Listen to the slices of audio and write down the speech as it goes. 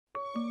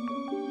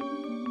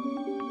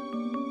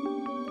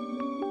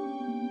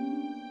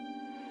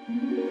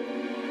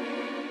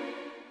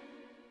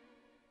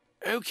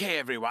Okay,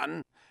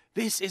 everyone.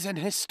 This is an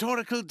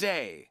historical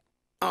day.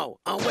 Oh,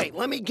 wait,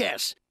 let me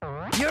guess.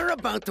 You're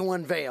about to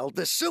unveil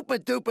the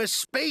super-duper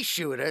space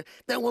shooter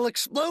that will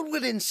explode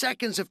within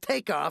seconds of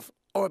takeoff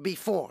or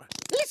before.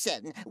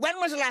 Listen, when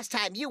was the last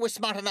time you were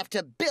smart enough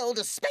to build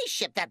a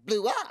spaceship that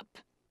blew up?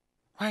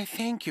 Why,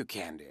 thank you,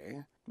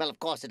 Candy. Well, of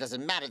course, it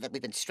doesn't matter that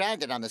we've been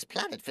stranded on this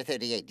planet for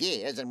 38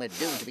 years and we're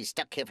doomed to be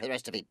stuck here for the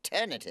rest of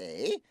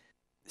eternity.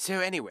 So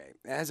anyway,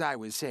 as I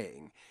was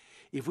saying,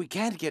 if we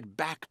can't get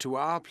back to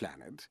our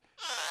planet...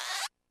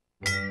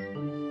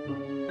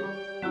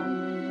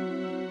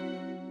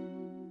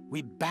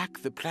 we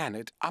back the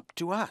planet up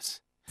to us.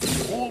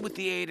 All with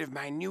the aid of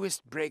my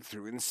newest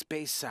breakthrough in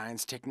space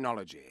science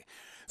technology,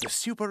 the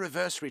Super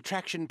Reverse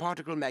Retraction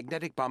Particle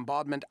Magnetic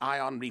Bombardment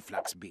Ion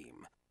Reflux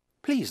Beam.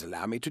 Please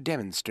allow me to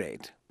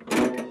demonstrate.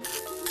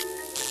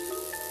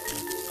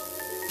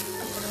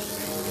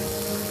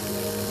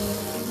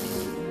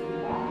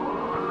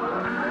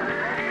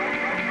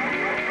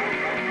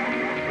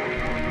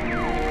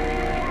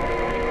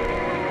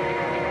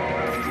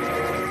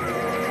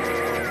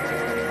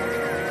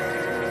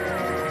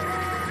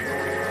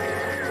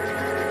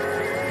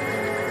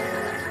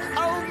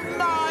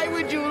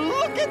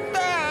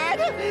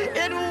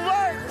 It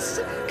works!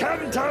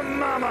 Come to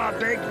mama,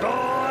 big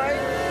boy!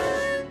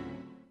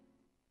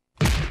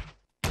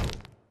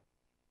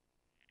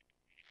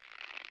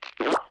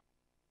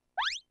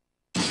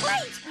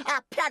 Wait!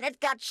 Our planet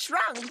got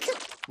shrunk!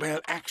 Well,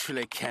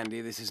 actually,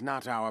 Candy, this is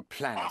not our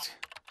planet.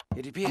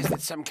 It appears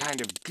that some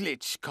kind of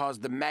glitch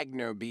caused the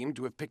magno beam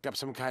to have picked up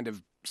some kind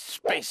of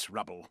space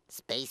rubble.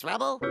 Space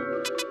rubble?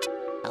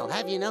 I'll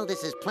have you know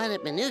this is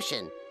Planet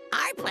Minution.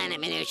 Our Planet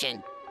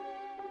Minution.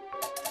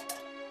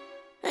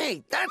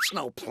 Hey, that's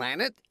no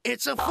planet.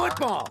 It's a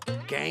football.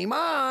 Game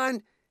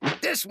on.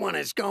 This one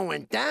is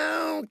going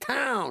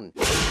downtown.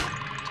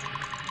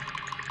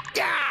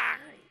 Yeah!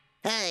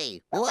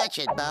 Hey, watch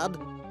it,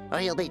 bub,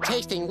 or you'll be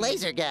tasting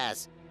laser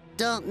gas.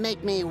 Don't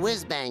make me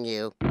whiz-bang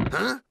you.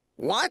 Huh?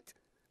 What?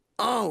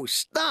 Oh,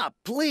 stop,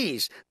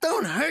 please.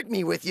 Don't hurt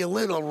me with your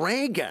little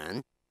ray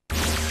gun.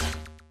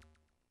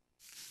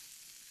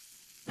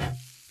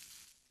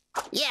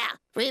 Yeah,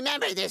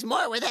 remember, there's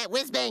more where that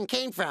whiz-bang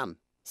came from.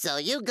 So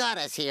you got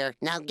us here.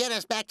 Now get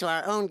us back to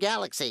our own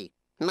galaxy.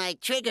 My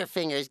trigger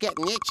finger's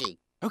getting itchy.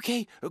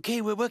 Okay,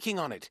 we're working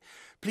on it.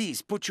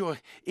 Please, put your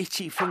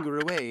itchy finger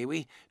away.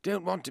 We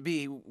don't want to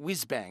be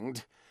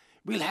whiz-banged.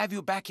 We'll have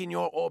you back in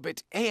your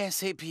orbit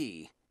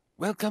ASAP.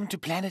 Welcome to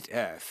planet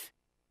Earth.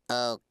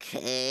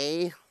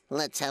 Okay,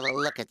 let's have a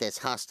look at this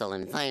hostile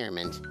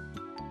environment.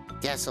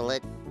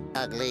 Desolate,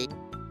 ugly,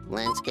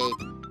 landscape.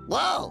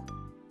 Whoa!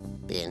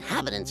 The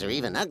inhabitants are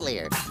even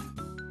uglier.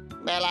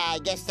 Well, I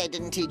guess they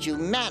didn't teach you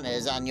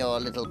manners on your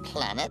little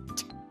planet.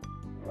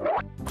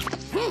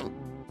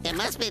 It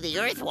must be the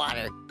Earth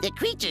water. The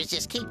creatures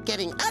just keep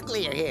getting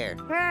uglier here.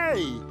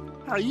 Hey,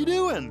 how you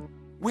doing?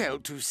 Well,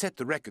 to set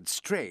the record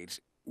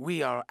straight,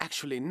 we are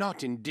actually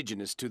not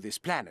indigenous to this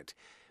planet.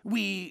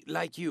 We,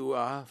 like you,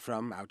 are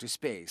from outer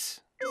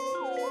space.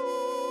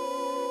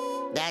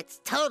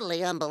 That's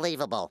totally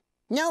unbelievable.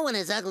 No one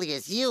as ugly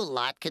as you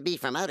lot could be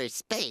from outer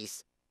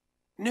space.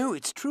 No,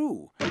 it's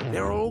true.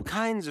 There are all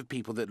kinds of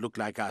people that look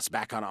like us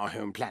back on our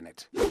home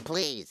planet.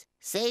 Please,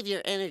 save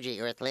your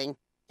energy, Earthling,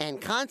 and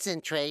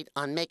concentrate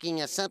on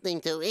making us something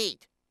to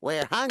eat.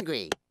 We're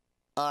hungry.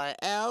 Or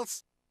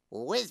else,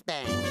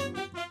 whiz-bang.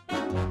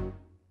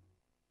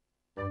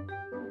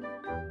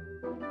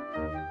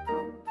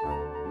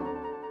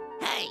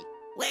 Hey,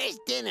 where's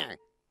dinner?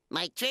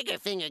 My trigger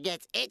finger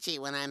gets itchy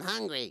when I'm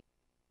hungry.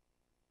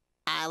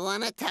 I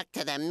want to talk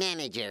to the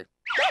manager.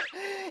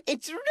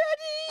 It's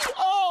ready!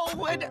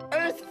 Oh, an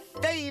Earth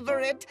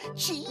favorite,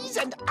 cheese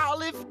and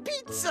olive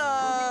pizza!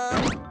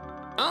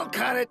 I'll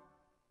cut it.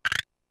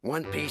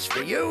 One piece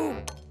for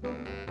you.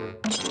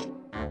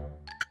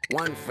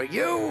 One for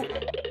you.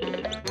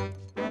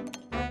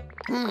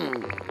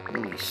 Let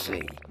me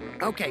see.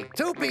 Okay,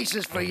 2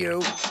 pieces for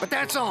you, but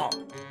that's all.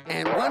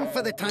 And 1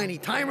 for the tiny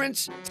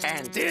tyrants,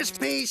 and this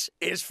piece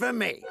is for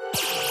me.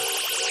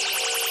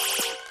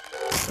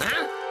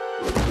 Huh?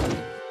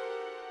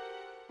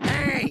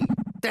 Hey,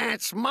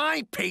 that's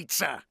my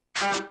pizza.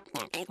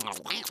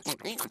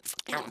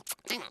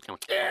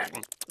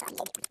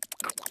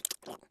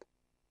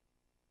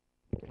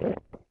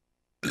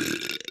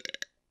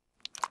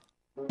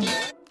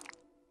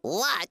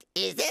 What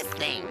is this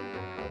thing?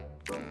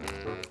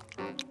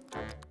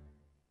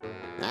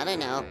 I don't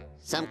know.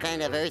 Some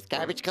kind of Earth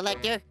garbage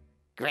collector?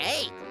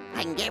 Great!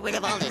 I can get rid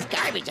of all this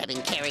garbage I've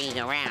been carrying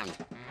around.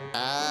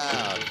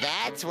 Oh,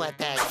 that's what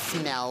that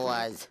smell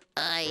was.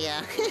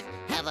 I,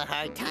 have a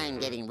hard time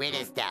getting rid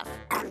of stuff.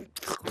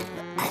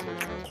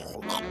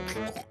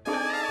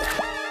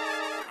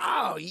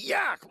 Oh,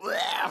 yuck!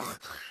 Ugh.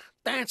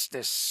 That's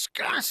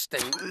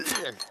disgusting.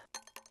 Ugh.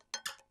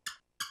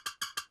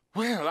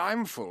 Well,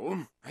 I'm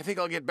full. I think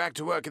I'll get back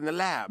to work in the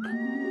lab.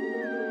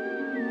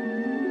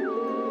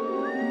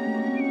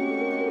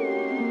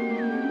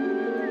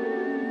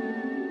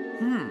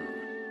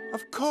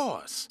 Of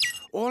course.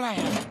 All I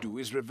have to do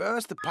is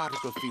reverse the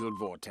particle field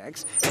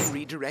vortex and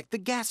redirect the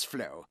gas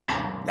flow.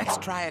 Let's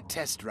try a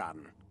test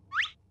run.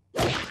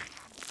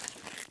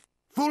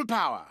 Full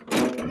power.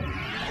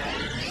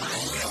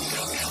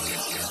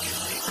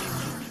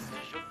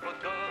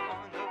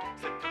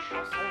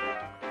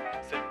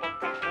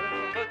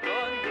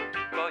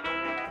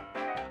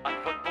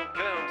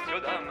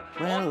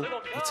 Well,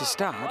 it's a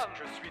start.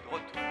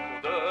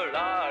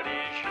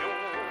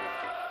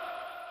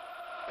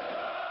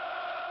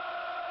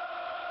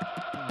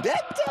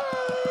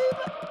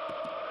 Bedtime!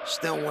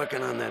 Still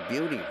working on that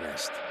beauty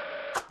rest.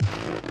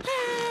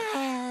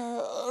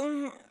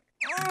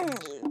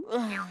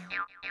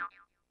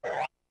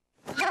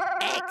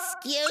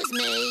 Excuse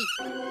me.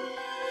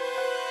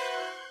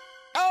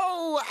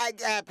 Oh,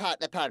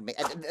 pardon me.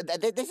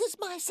 This is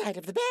my side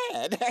of the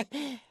bed.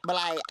 Well,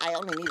 I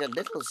only need a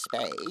little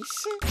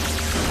space.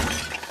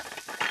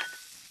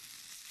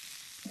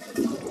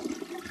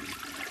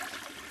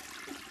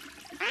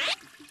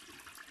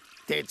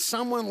 Did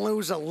someone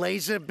lose a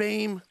laser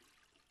beam?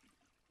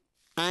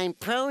 I'm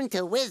prone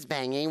to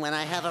whiz-banging when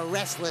I have a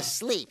restless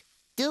sleep.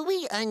 Do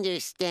we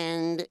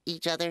understand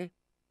each other?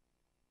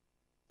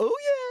 Oh,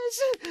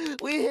 yes.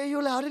 We hear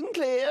you loud and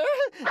clear.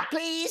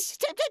 Please,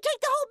 take the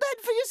whole bed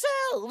for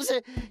yourselves.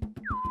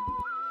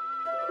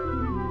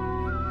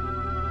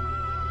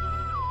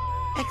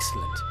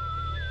 Excellent.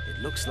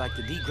 It looks like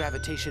the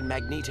degravitation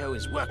magneto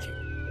is working.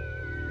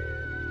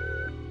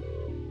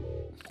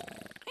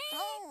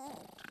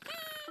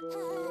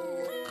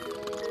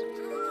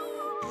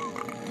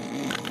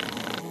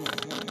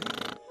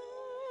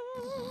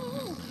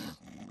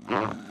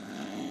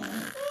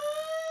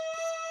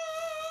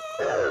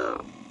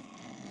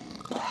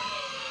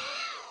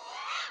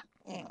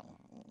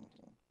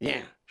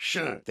 Yeah,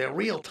 sure. They're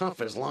real tough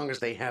as long as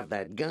they have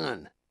that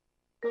gun.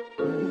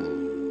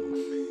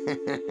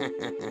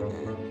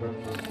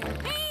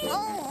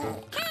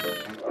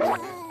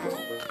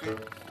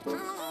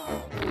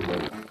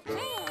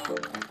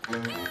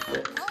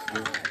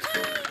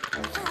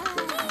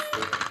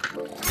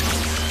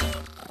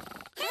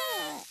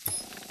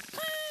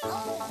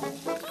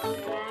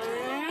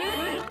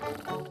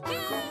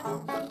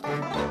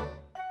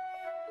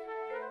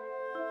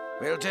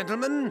 Well,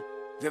 gentlemen,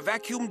 the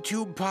vacuum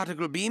tube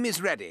particle beam is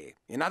ready.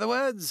 In other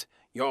words,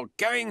 you're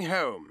going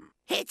home.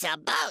 It's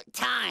about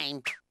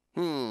time.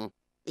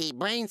 The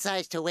brain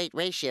size to weight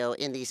ratio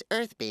in these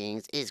Earth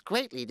beings is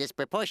greatly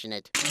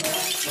disproportionate.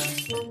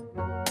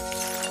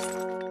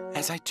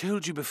 As I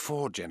told you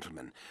before,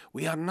 gentlemen,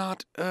 we are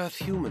not Earth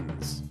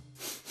humans.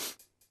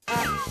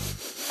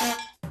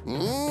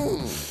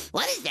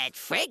 What is that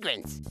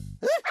fragrance?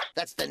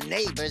 That's the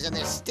neighbors and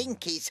their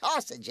stinky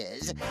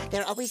sausages.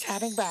 They're always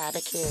having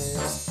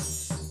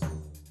barbecues.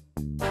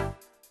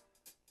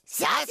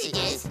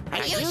 Sausages?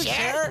 Are you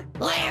sure?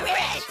 We're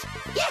rich!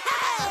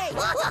 Yay!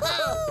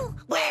 Woo-hoo-hoo!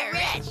 We're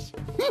rich!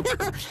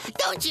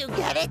 Don't you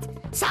get it?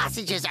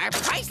 Sausages are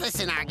priceless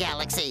in our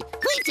galaxy.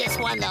 We just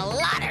won the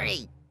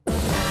lottery.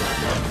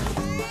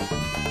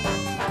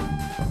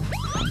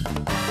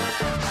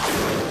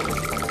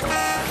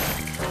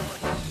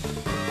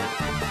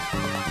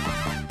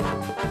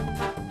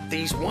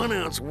 These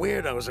one-ounce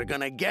weirdos are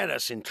gonna get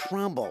us in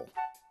trouble.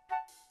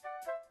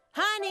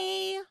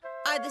 Honey,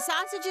 are the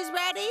sausages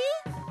ready?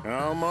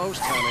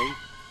 Almost, honey.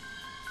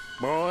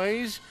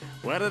 Boys,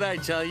 what did I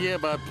tell you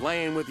about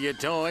playing with your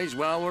toys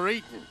while we're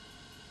eating?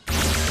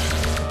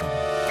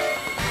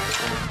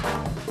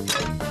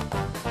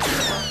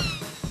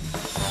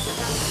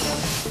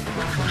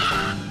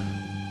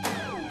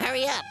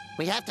 Hurry up.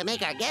 We have to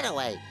make our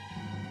getaway.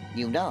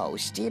 You know,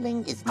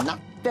 stealing is not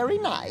very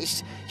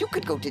nice. You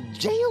could go to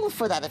jail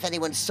for that if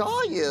anyone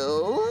saw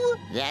you.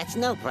 That's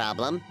no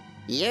problem.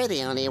 You're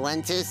the only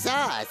ones who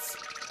saw us.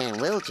 And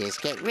we'll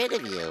just get rid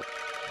of you.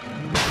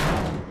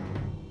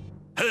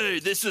 Hey,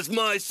 this is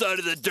my side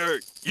of the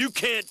dirt. You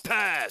can't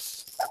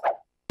pass.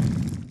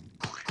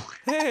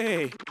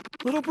 Hey,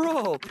 little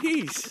bro,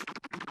 peace.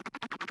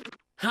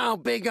 How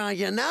big are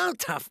you now,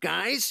 tough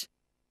guys?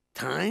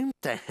 Time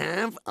to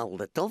have a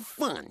little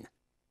fun.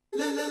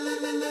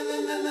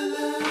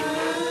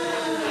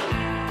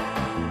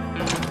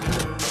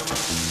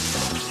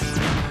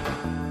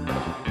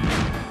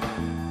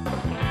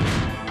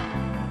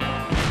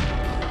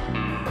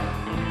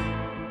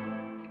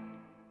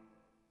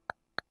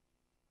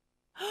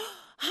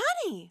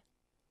 Honey,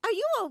 are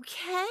you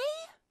okay?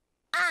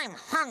 I'm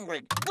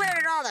hungry. Where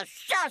did all the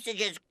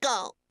sausages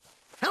go?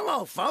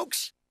 Hello,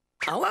 folks.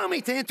 Allow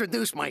me to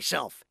introduce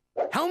myself.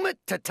 Helmet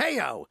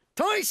Tateo,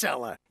 toy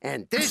seller,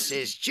 and this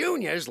is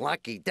Junior's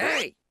lucky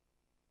day.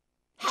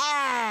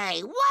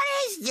 Hey, what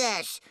is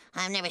this?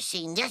 I've never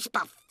seen this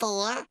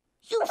before.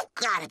 You've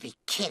got to be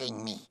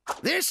kidding me.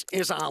 This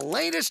is our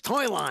latest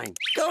toy line.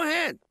 Go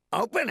ahead,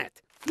 open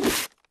it.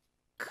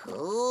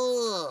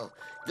 Cool.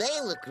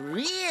 They look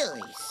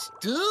really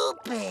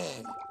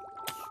stupid.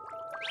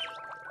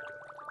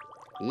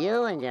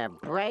 You and your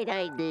bright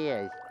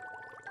ideas.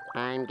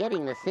 I'm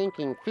getting the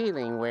sinking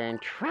feeling we're in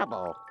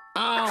trouble.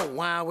 Oh,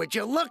 wow, would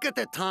you look at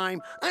the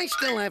time? I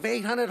still have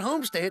 800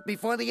 homes to hit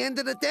before the end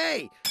of the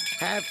day.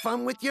 Have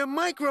fun with your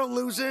micro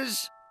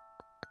losers.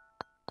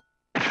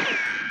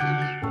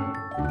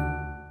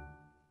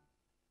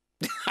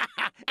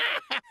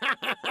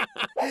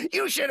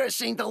 You should have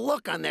seen the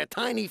look on their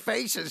tiny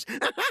faces.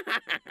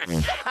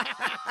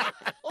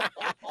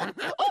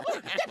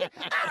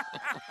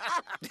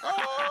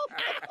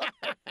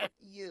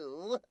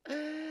 You.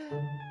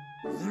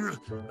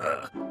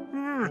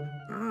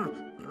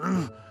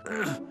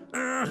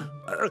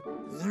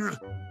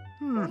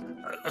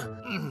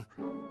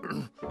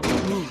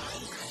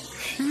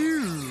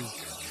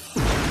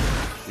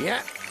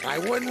 Yeah, I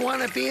wouldn't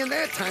want to be in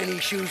their tiny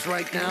shoes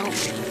right now.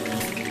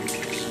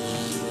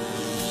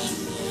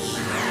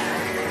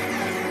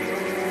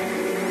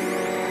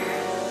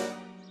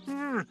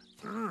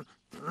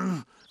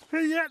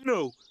 Hey,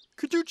 Etno,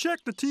 could you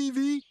check the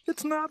TV?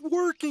 It's not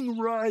working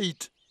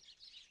right.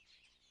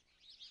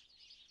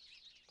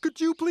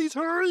 Could you please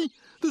hurry?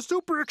 The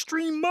super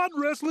extreme mud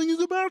wrestling is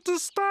about to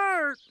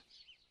start.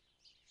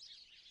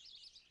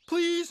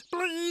 Please,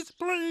 please,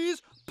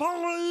 please,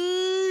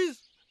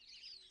 please.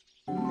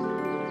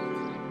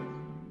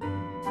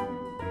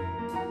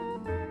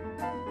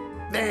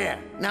 There,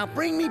 now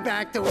bring me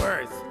back to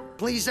Earth.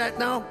 Please,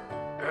 Etno?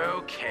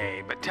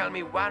 Okay, but tell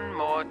me one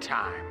more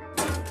time.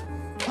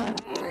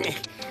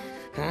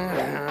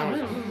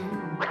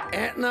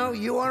 Etno,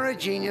 you are a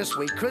genius.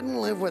 We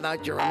couldn't live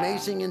without your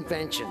amazing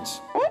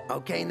inventions.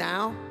 Okay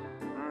now?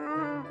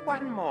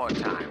 One more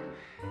time.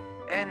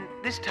 And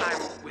this time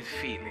with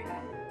feeling.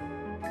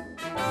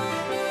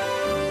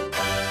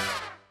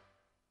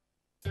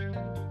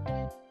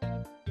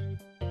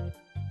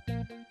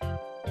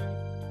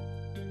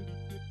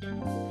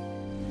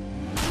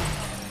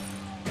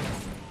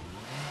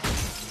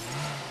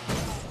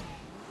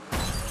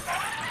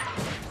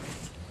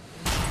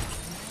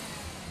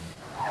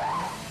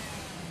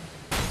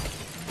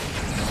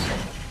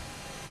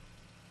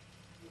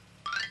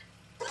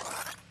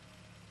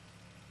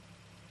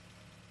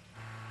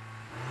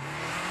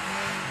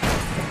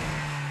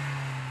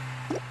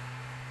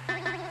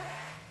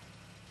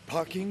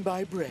 Parking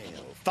by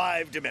Braille,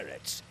 5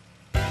 demerits.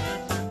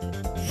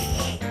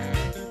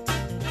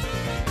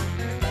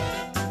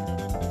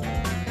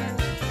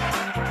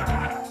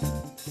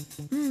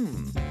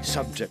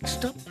 Subject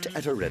stopped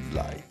at a red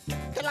light.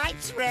 The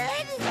light's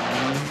red?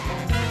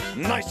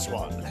 Nice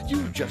one.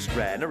 You just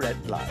ran a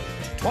red light.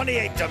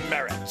 28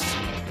 demerits.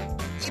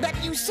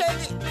 But you said...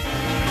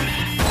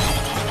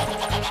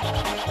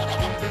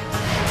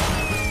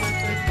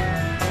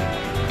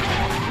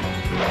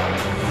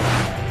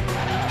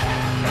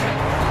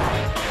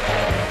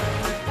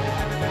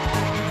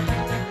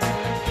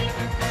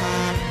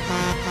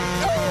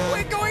 Oh,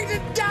 we're going to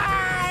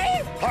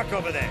die! Park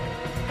over there.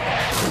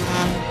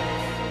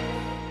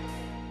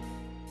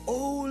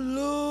 Oh,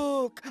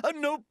 look! A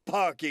no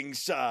parking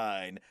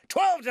sign.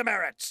 12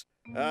 demerits.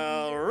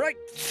 All right,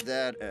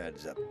 that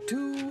adds up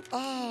to,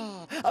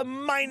 a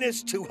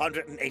minus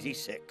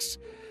 286.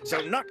 So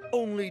not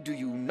only do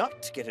you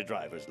not get a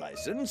driver's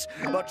license,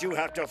 but you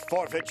have to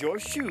forfeit your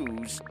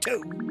shoes,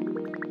 too.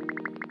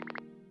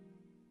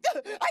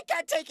 I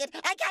can't take it!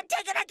 I can't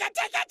take it! I can't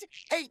take it!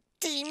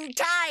 18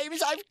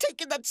 times I've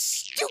taken that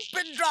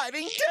stupid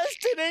driving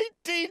test, and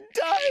 18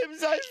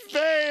 times I've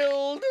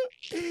failed!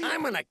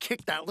 I'm gonna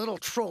kick that little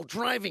troll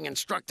driving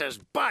instructor's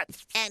butt.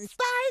 And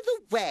by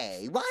the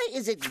way, why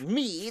is it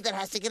me that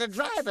has to get a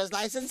driver's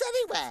license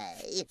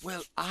anyway?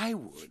 Well, I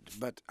would,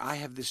 but I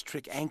have this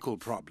trick ankle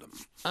problem.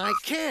 I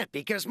can't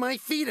because my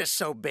feet are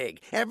so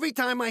big. Every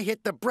time I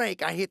hit the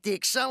brake, I hit the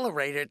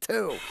accelerator,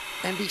 too.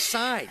 And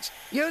besides,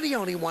 you're the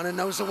only one who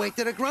knows the way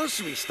to the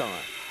grocery store.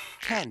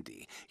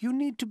 Candy, you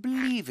need to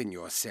believe in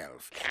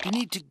yourself. You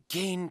need to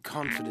gain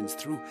confidence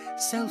through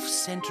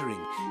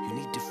self-centering. You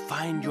need to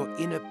find your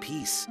inner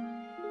peace.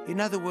 In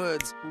other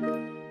words,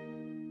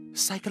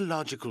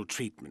 psychological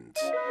treatment.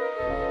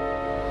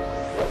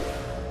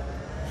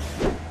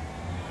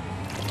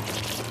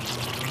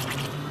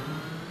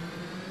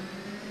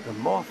 The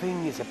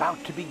morphing is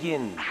about to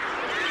begin.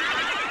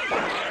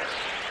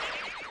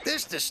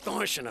 This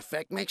distortion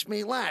effect makes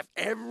me laugh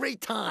every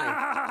time.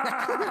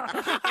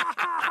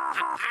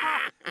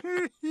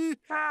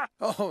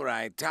 All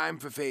right, time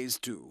for phase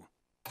 2.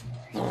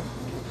 The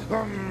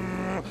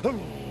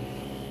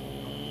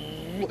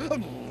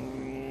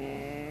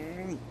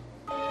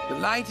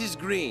light is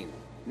green.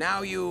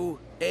 Now you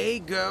A,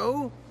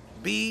 go,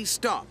 B,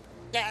 stop.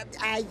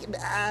 I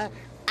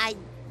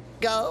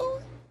go?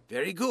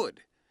 Very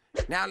good.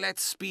 Now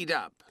let's speed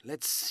up.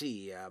 Let's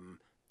see,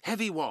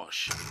 heavy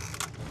wash.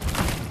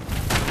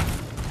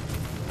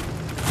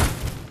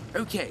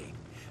 Okay,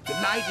 the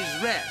light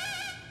is red.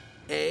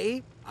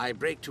 A, I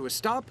brake to a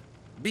stop.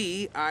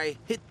 B, I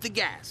hit the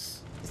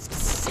gas.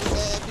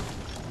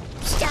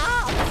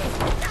 Stop!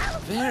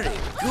 Very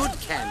good,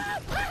 Candy.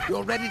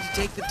 You're ready to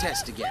take the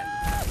test again.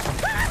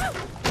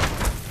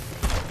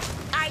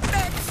 I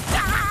meant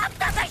stop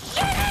the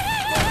machine!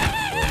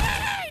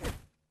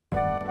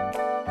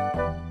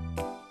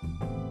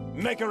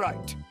 Make a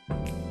right.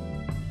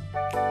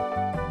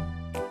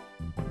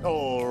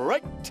 All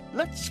right,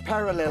 let's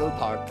parallel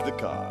park the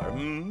car,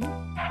 hmm?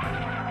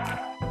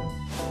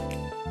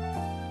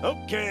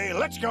 Okay,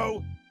 let's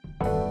go.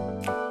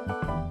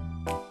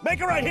 Make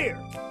a right here.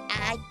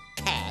 I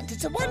can't.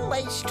 It's a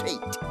one-way street.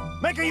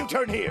 Make a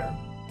U-turn here.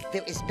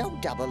 There is no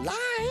double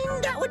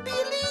line. That would be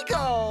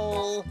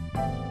illegal.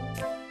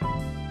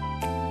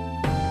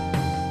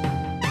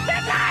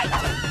 Red light!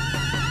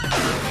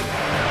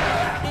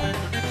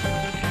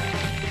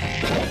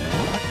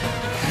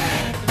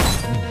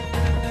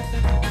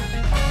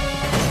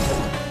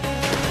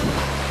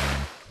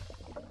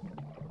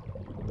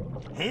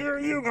 Here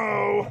you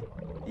go.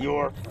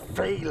 Your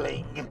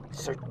failing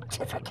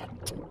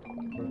certificate.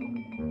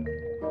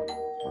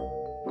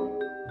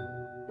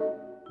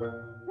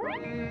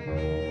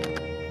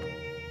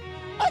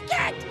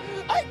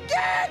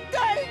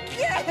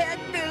 I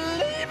can't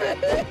believe it!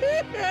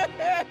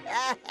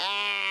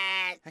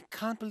 I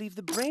can't believe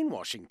the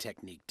brainwashing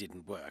technique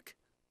didn't work.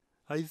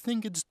 I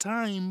think it's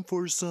time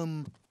for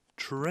some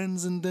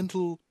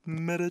transcendental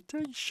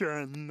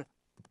meditation.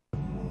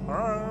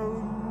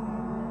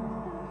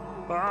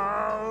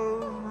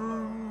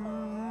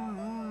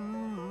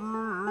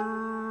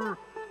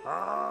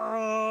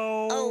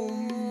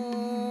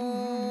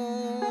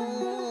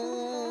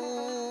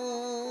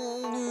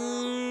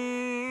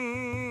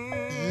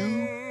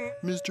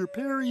 Mr.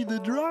 Perry, the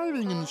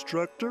driving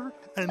instructor,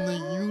 and the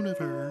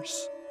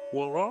universe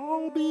will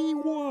all be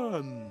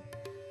one.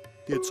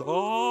 It's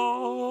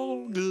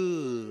all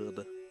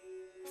good.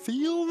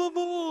 Feel the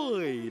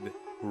void.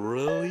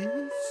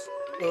 Release.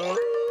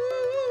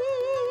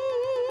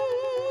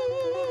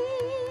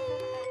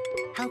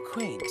 How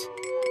quaint.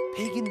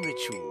 Pagan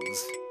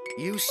rituals.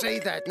 You say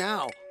that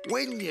now.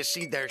 Wait till you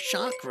see their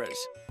chakras.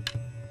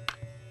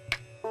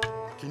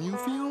 Can you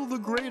feel the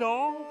great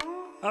all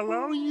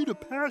allowing you to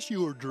pass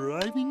your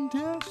driving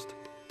test?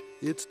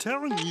 It's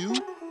telling you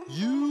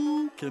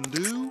you can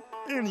do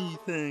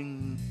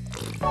anything.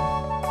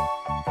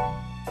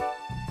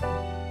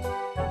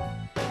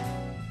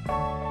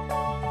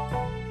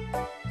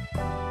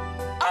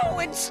 Oh,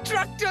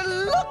 instructor,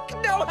 look,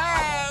 no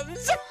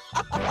hands!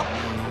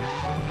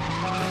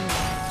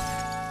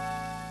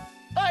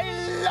 I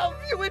love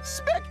you,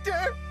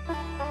 Inspector!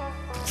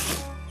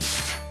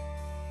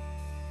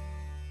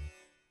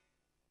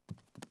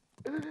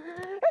 And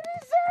he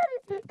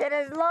said that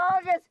as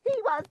long as he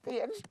was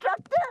the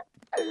instructor,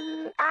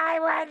 I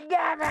would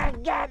never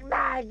get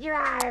my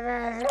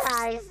driver's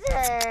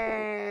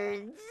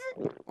license.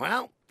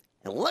 Well,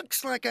 it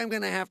looks like I'm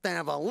gonna have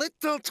a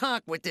little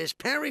talk with this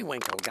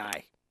Periwinkle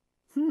guy.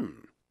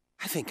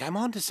 I think I'm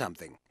onto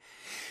something.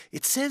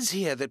 It says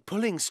here that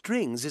pulling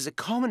strings is a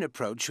common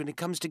approach when it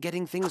comes to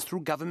getting things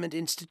through government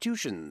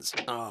institutions.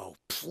 Oh,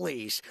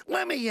 please.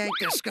 Let me yank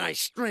this guy's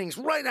strings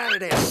right out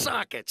of their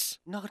sockets.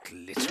 Not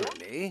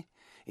literally.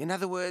 In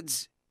other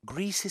words,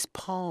 grease his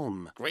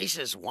palm. Grease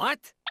is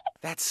what?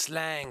 That's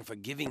slang for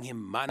giving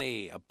him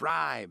money, a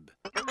bribe.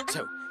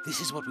 So,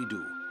 this is what we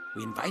do.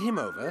 We invite him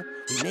over,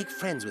 we make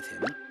friends with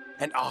him,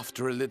 and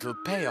after a little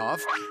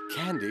payoff,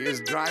 Candy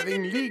is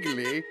driving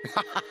legally.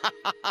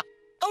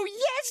 Oh,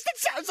 yes, that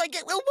sounds like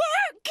it will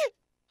work!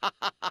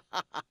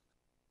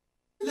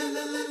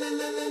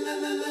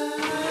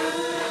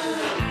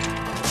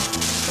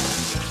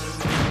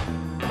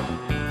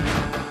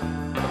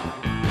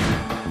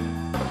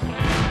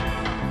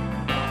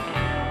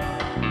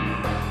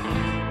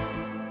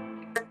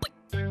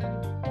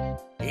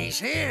 He's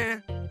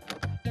here.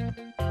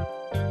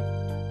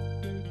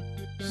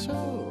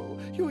 So,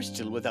 you're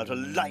still without a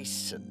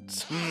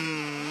license,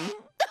 hmm?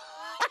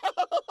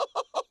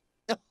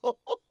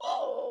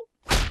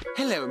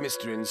 Hello,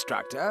 Mr.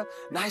 Instructor.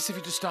 Nice of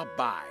you to stop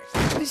by.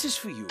 This is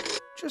for you.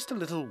 Just a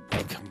little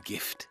welcome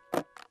gift.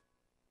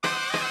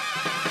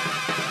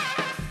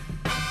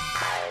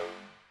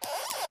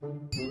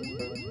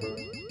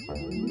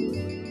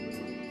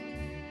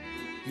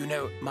 You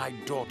know, my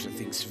daughter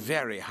thinks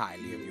very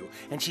highly of you,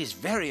 and she's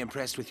very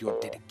impressed with your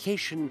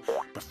dedication,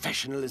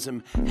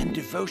 professionalism, and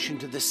devotion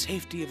to the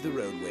safety of the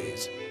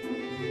roadways.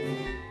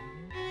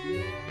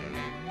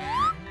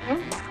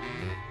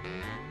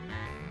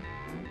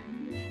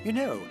 You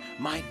know,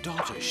 my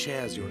daughter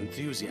shares your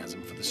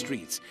enthusiasm for the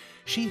streets.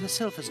 She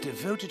herself has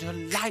devoted her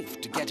life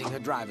to getting her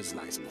driver's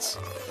license.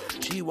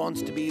 She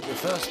wants to be the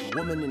first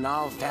woman in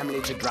our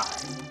family to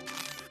drive.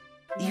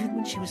 Even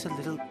when she was a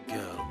little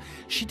girl,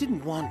 she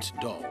didn't want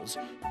dolls.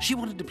 She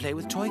wanted to play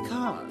with toy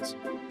cars.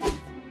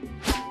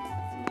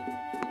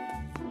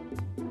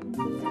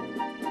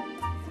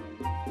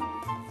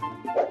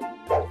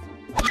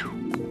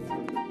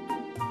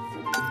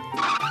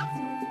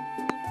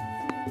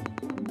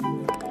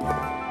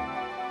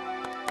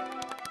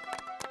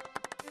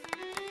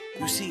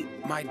 You see,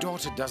 my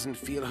daughter doesn't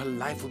feel her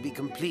life will be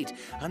complete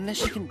unless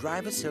she can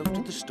drive herself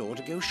to the store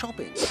to go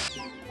shopping.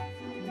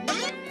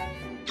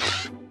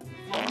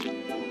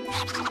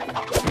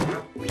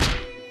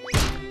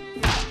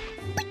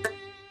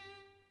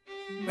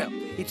 Well,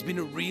 it's been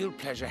a real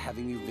pleasure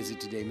having you visit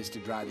today,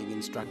 Mr. Driving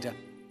Instructor.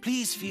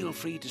 Please feel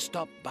free to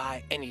stop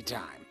by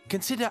anytime.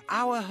 Consider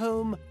our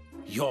home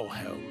your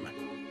home.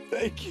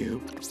 Thank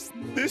you.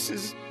 This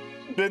has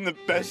been the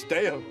best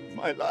day of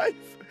my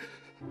life.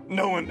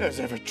 No one has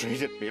ever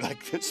treated me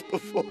like this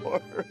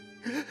before.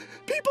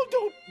 People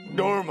don't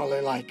normally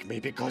like me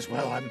because,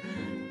 well, I'm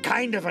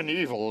kind of an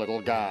evil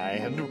little guy.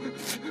 And,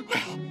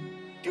 well,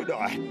 you know,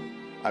 I'm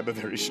a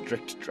very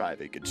strict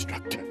driving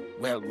instructor.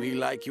 Well, we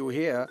like you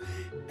here,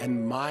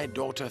 and my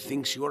daughter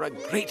thinks you're a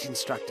great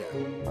instructor.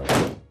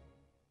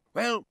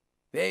 Well,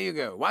 there you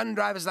go. 1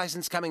 driver's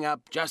license coming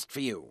up just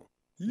for you.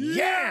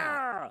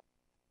 Yeah!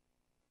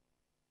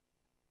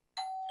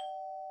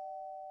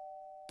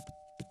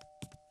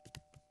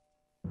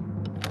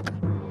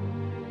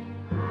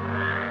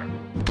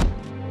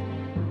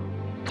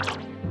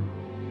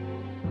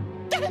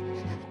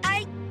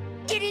 I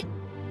didn't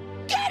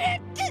get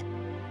it!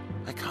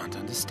 I can't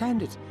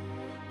understand it.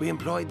 We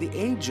employed the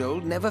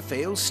age-old,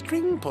 never-fail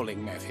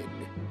string-pulling method.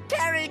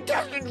 Terry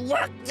doesn't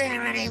work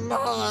there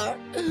anymore.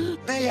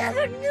 They have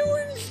a new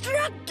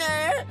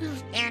instructor,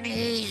 and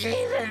he's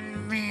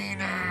even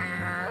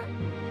meaner.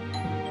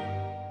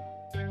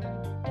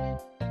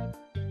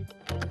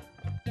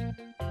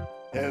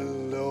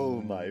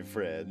 Hello, my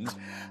friends.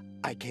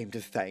 I came to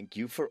thank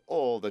you for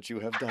all that you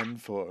have done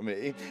for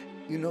me.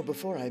 You know,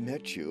 before I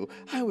met you,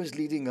 I was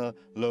leading a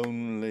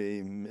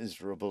lonely,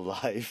 miserable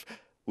life.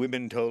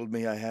 Women told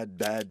me I had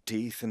bad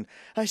teeth, and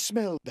I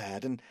smelled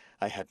bad, and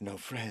I had no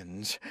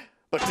friends.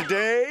 But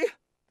today,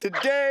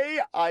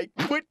 I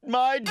quit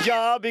my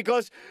job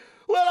because,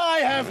 well, I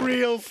have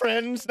real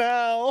friends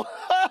now.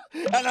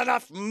 And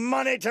enough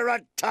money to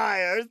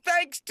retire,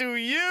 thanks to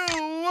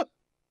you.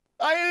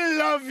 I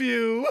love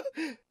you.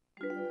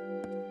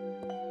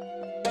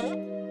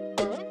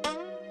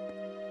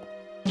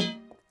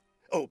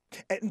 Oh,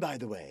 and by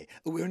the way,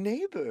 we're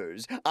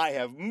neighbors. I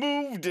have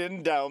moved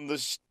in down the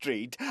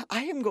street.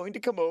 I am going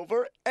to come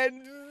over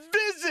and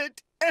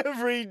visit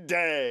every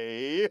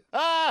day.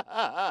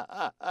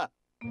 Wow,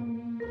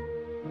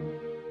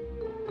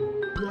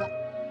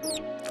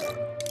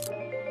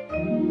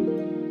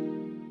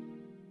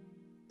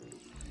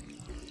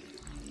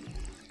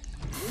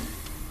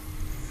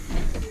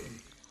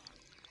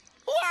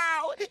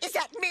 is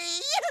that me?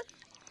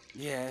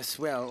 Yes,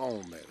 well,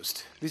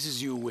 almost. This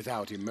is you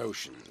without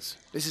emotions.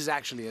 This is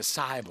actually a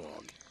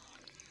cyborg.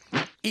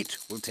 It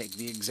will take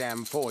the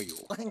exam for you.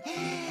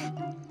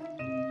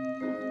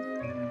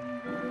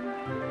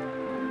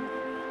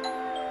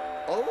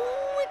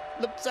 Oh, it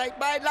looks like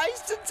my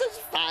license has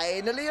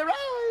finally arrived.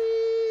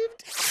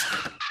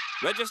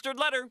 Registered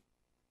letter.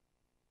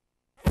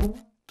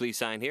 Please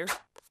sign here.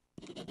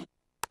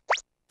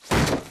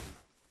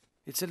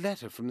 It's a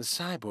letter from the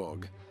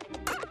cyborg.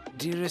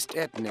 Dearest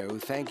Etno,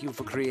 thank you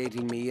for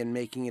creating me and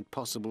making it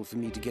possible for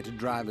me to get a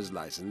driver's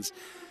license.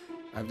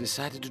 I've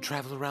decided to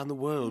travel around the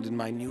world in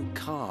my new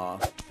car.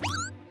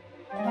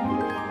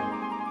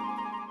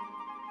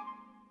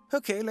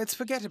 Okay, let's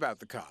forget about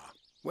the car.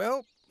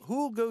 Well,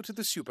 who'll go to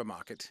the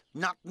supermarket?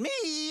 Not me.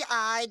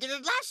 I did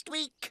it last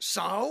week.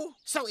 So?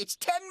 So it's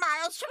 10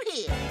 miles from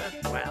here.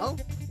 Well,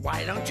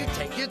 why don't you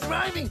take your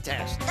driving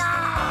test?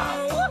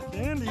 No!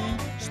 Andy,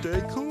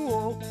 stay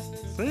cool.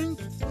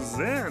 Think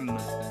zen.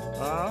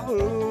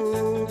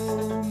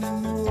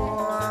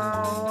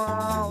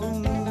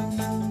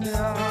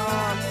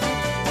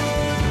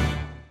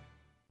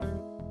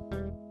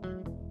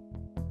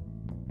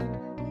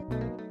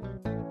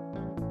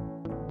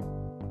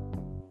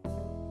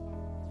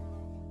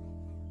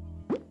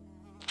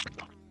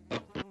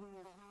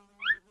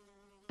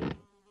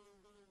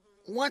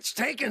 What's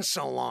taking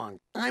so long?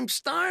 I'm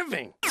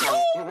starving.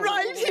 Oh,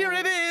 right here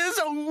it is.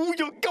 Oh,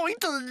 you're going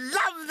to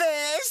love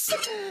this.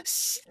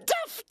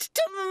 Stuffed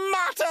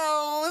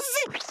tomatoes.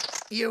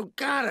 You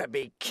gotta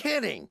be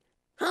kidding.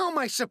 How am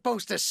I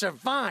supposed to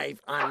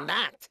survive on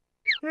that?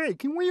 Hey,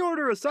 can we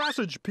order a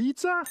sausage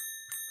pizza?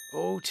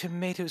 Oh,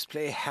 tomatoes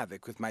play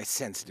havoc with my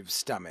sensitive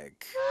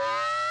stomach.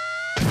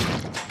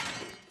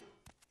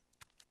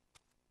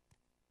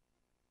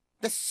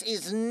 This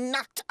is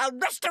not a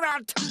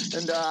restaurant,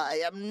 and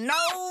I am no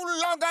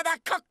longer the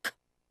cook.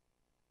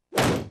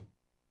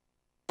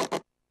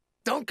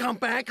 Don't come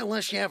back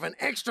unless you have an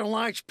extra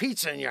large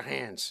pizza in your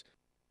hands.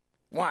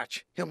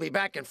 Watch, he'll be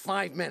back in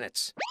 5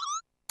 minutes.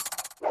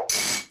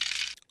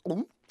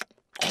 Well,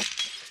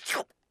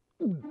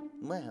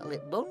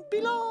 it won't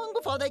be long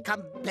before they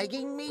come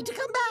begging me to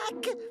come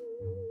back.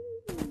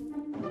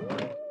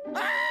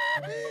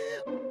 Ah!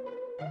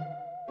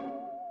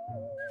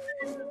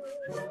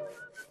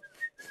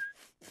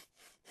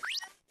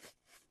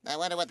 I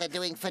wonder what they're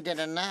doing for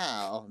dinner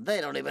now. They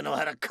don't even know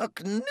how to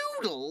cook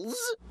noodles.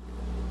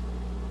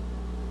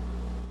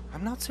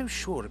 I'm not so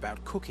sure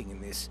about cooking in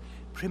this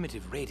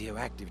primitive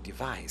radioactive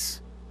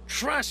device.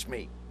 Trust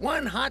me,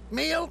 one hot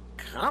meal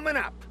coming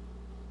up.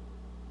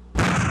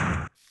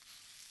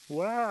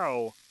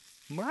 Wow,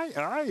 my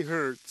eye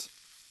hurts.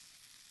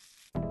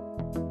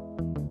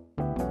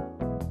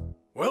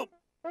 Well,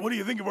 what do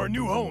you think of our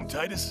new home,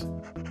 Titus?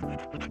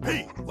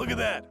 Hey, look at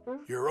that.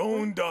 Your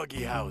own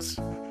doggy house.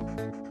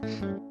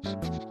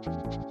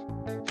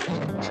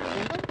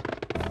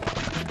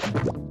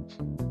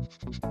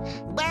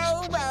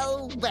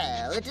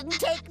 Well, it didn't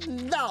take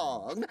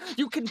long.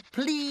 You can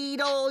plead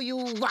all you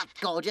want,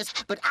 Gorgious,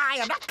 but I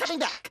am not coming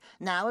back.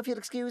 Now, if you'll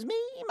excuse me,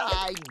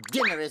 my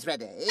dinner is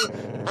ready.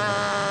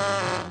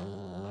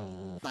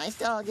 Nice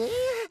doggy.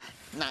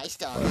 Nice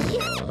doggy.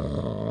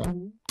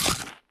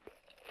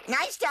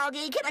 Nice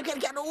doggy. Can I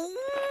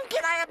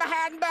have my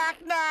hand back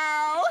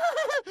now?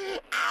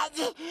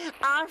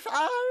 Arf,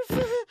 arf.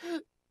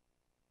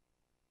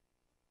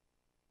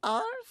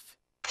 Arf.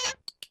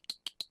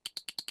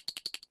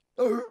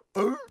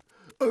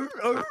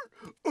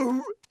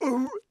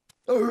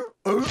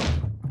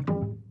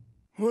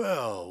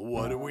 Well,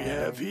 what do we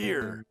have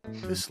here?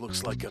 This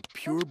looks like a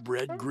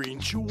purebred green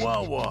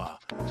chihuahua.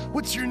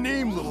 What's your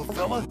name, little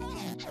fella?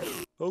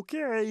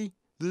 Okay,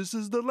 this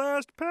is the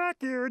last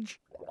package.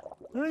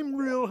 I'm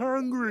real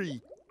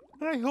hungry.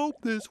 I hope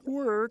this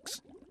works.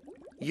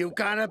 You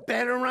got a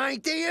better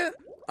idea?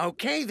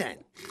 Okay, then.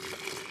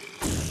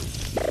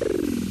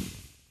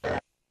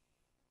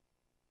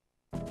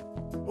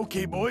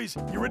 Okay, boys,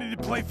 you ready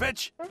to play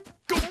fetch?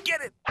 Go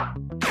get it!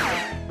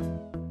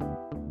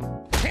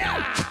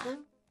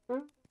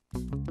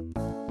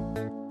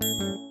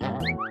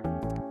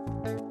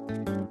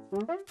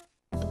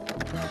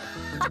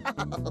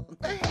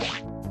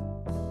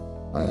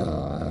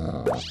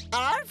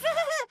 Arf!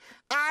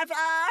 Arf,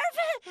 arf!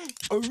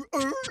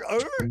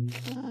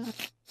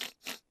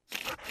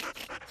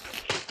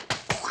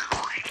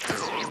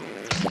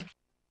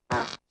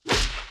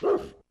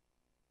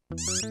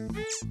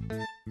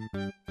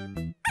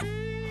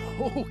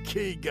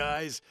 Okay,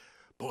 guys.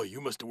 Boy,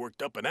 you must have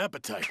worked up an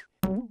appetite.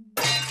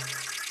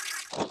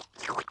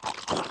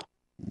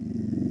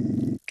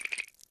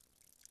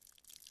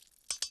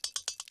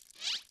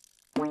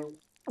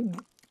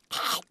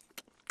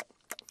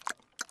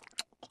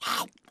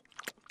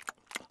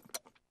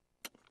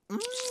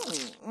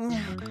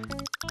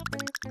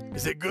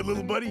 Is that good,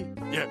 little buddy?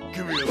 Yeah,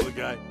 come here, little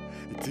guy.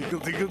 Tickle,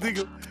 tickle,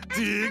 tickle.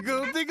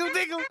 Tickle, tickle,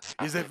 tickle.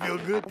 Does that feel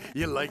good?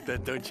 You like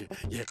that, don't you?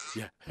 Yeah,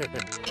 yeah.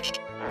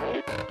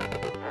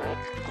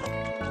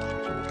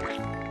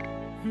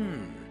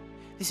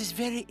 This is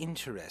very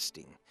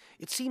interesting.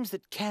 It seems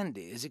that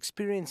Candy is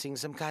experiencing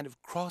some kind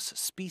of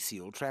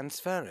cross-special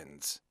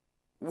transference.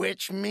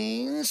 Which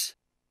means?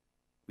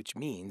 Which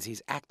means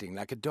he's acting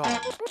like a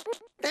dog.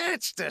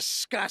 That's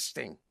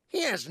disgusting.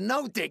 He has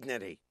no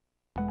dignity.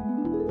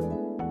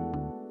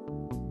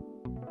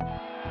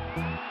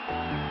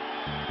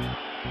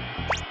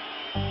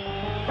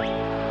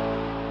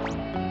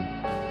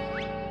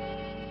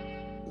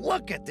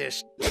 Look at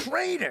this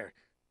traitor.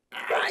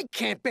 I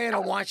can't bear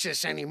to watch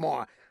this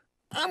anymore.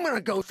 I'm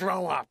gonna go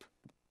throw up.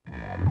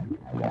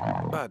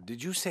 Bud,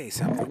 did you say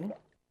something?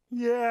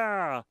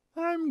 Yeah,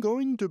 I'm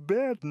going to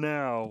bed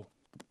now.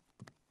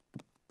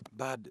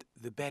 Bud,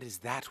 the bed is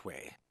that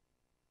way.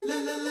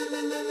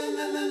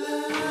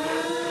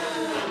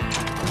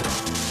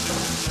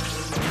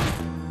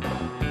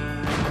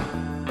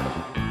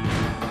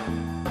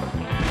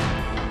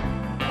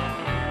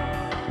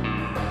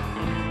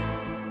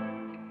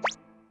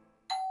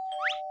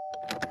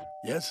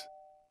 Yes?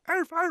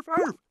 Arf, arf,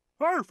 arf!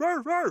 Arf,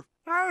 arf, arf!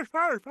 Arf,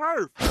 arf,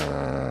 arf!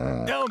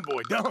 Down,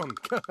 boy, down.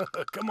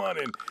 Come on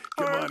in.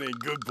 Come on in,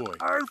 good boy.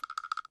 Arf!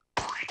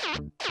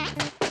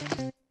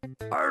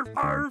 Arf,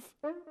 arf!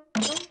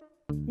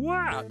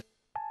 What?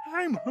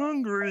 I'm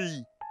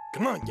hungry.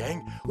 Come on,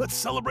 gang. Let's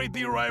celebrate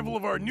the arrival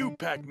of our new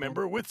pack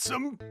member with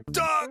some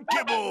dog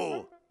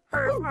kibble.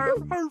 Arf,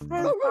 arf, arf,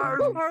 arf,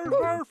 arf, arf,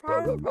 arf,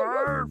 arf,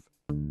 arf!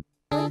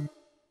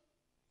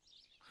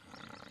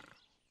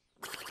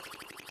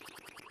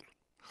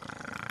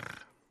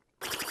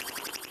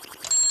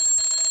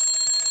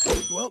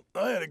 Well,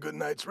 I had a good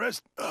night's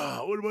rest.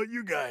 What about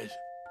you guys?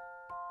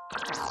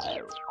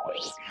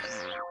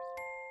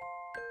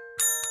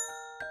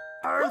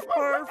 Arf,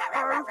 arf,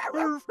 arf,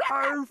 arf,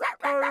 arf,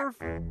 arf.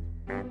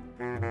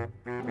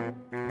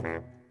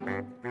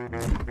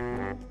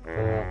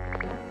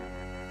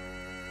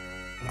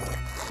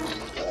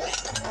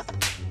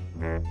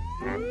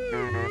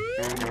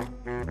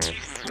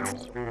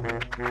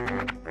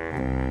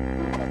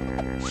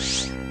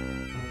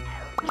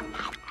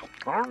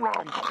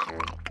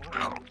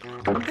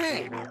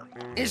 Hey,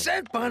 is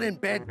that Bud in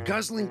bed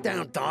guzzling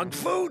down dog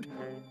food?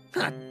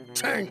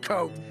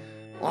 Turncoat.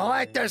 Well,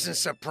 that doesn't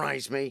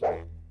surprise me.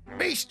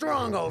 Be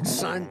strong, old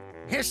son.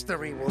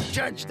 History will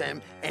judge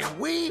them, and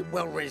we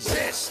will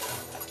resist.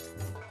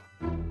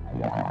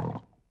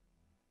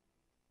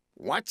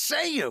 What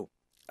say you?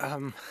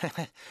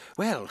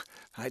 Well,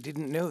 I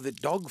didn't know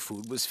that dog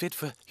food was fit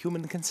for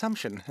human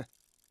consumption.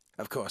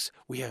 Of course,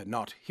 we are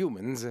not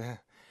humans.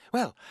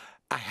 Well,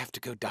 I have to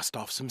go dust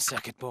off some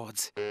circuit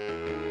boards.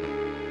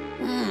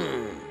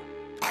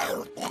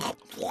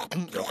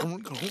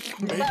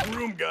 Make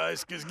room,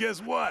 guys, because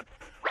guess what?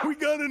 We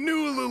got a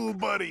new little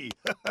buddy.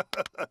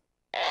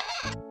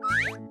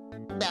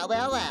 Well,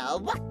 well, well,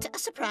 what a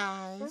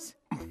surprise.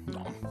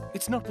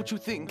 It's not what you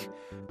think.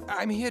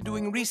 I'm here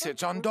doing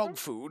research on dog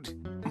food.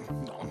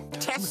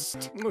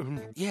 Test?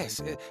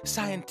 Yes,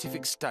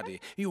 scientific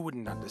study. You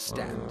wouldn't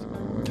understand.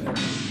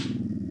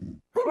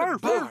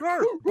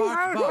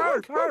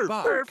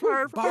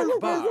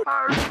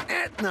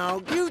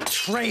 Etno, you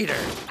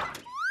traitor!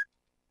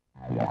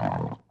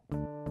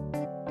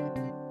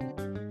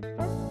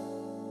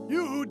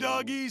 You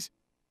doggies,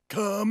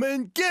 come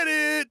and get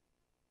it!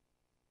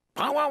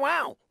 Wow, wow,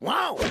 wow!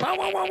 Wow! Wow,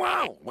 wow, wow,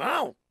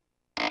 wow!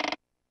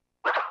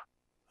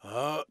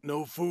 Wow!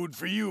 No food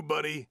for you,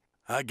 buddy.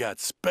 I got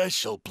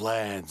special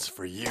plans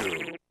for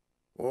you.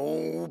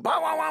 Oh,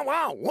 bow, wow, wow,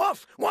 wow!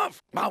 Woof,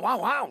 woof! Bow, wow,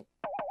 wow!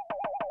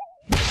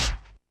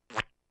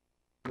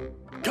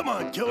 Come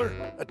on, killer.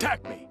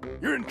 Attack me.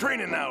 You're in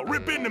training now.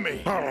 Rip into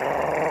me.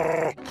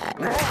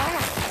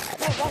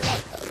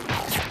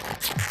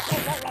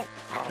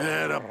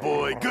 Atta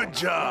boy, good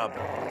job.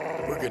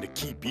 We're gonna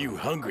keep you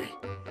hungry.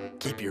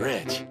 Keep your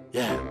edge.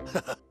 Yeah.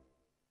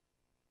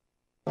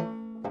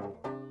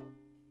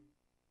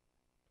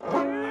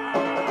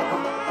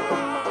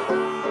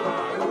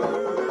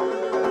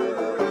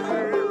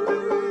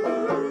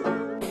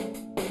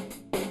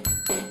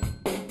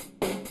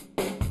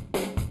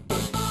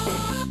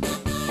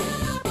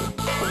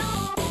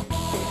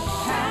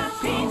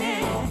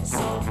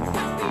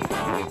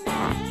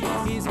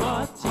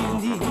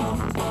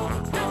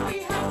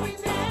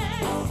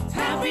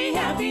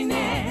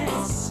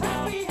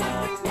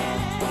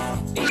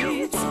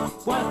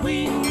 What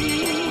we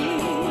need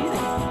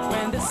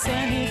when the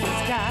sun hits the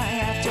sky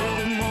after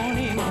the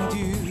morning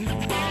dew.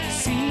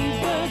 See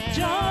the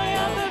joy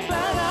of the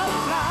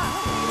butterfly.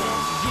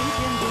 You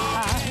can get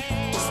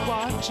high just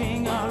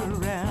watching all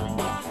around.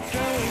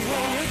 Throw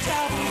away your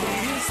troubles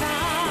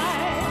and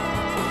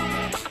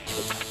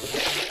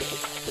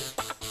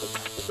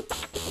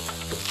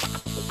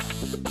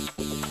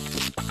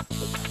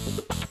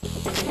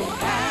your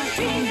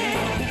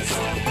happiness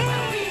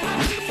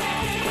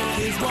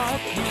is what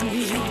you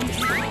need.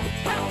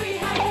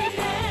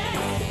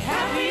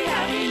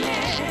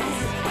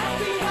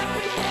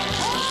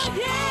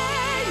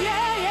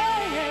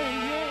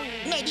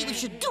 Maybe we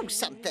should do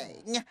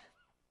something.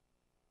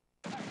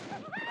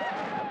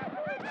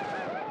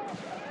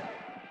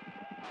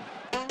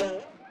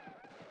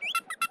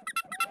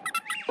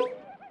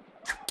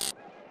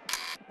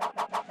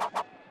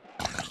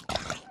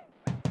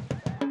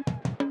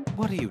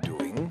 What are you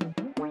doing?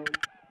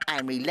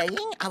 I'm relaying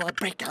our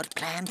breakout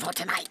plan for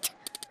tonight.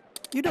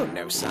 You don't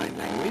know sign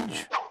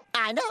language.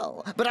 I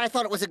know, but I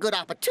thought it was a good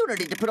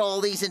opportunity to put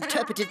all these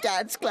interpretive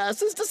dance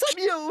classes to some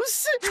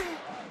use.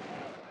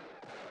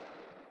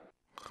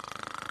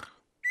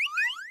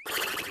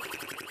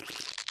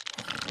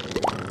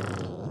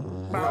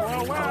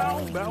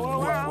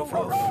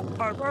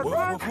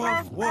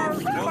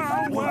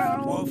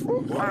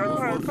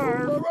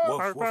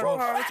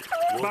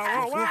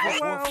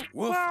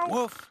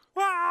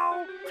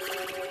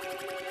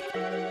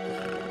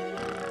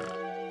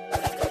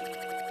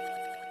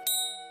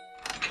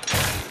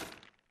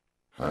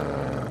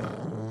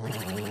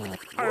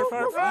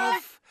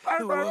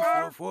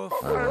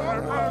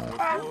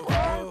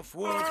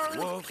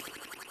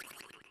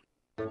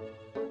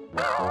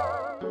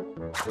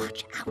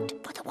 Watch out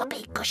for the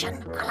whoopee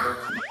cushion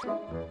alarm.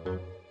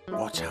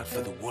 Watch out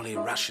for the woolly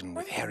Russian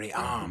with hairy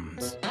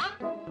arms.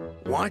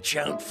 Watch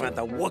out for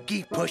the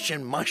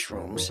Wookiee-pushing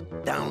mushrooms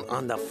down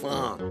on the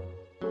farm.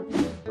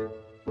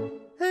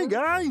 Hey,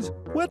 guys,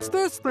 what's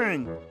this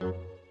thing?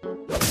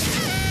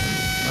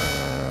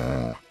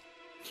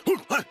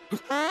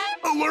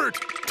 Alert!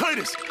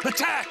 Titus,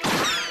 attack!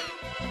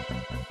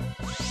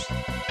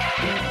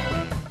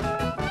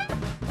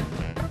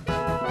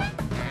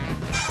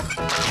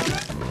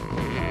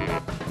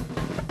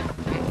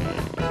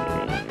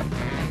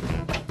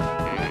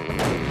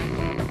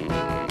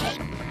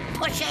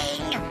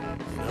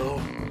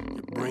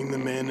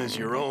 Them in as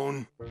your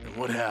own, and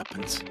what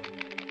happens?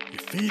 You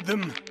feed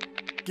them,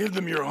 give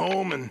them your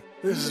home, and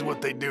this is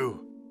what they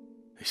do.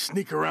 They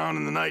sneak around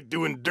in the night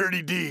doing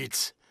dirty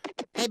deeds.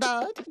 Hey,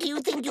 Bud, do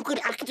you think you could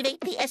activate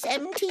the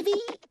SMTV?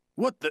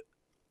 What the?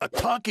 A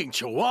talking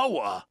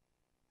chihuahua?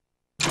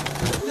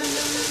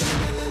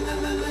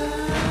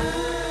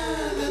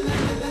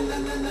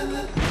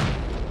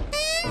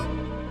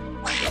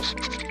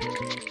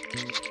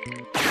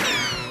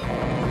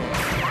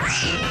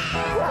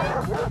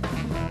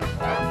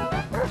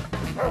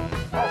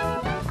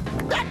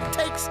 That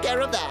takes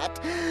care of that.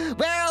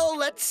 Well,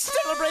 let's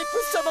celebrate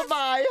with some of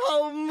my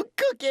home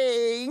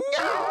cooking.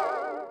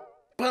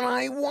 But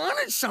I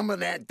wanted some of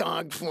that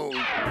dog food.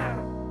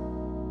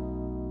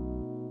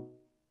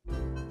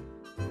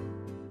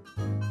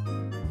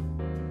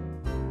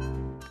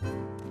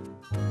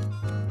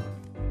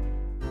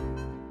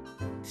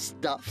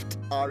 Stuffed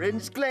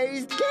orange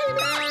glazed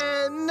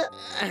cayman.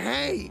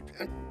 Hey,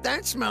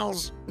 that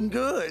smells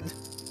good.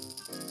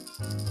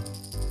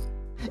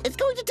 It's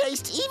going to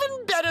taste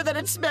even better than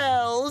it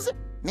smells.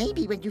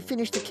 Maybe when you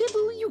finish the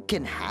kibble, you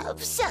can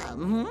have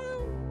some.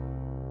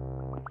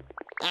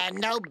 And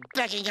no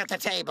begging at the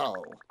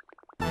table.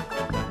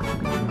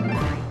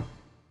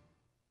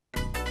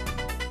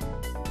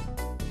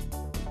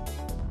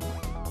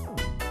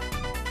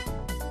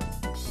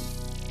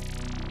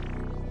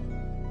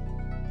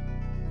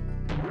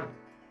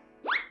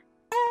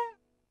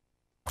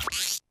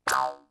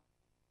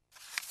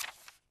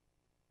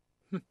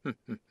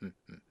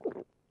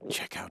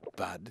 Check out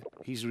Bud.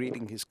 He's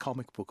reading his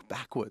comic book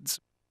backwards.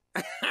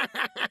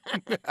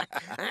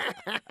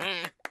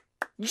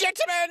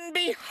 Gentlemen,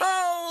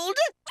 behold!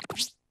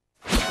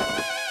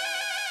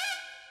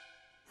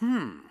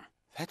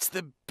 That's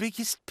the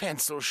biggest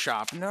pencil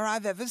sharpener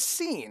I've ever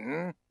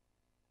seen.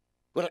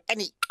 Well,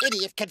 any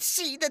idiot can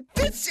see that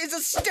this is a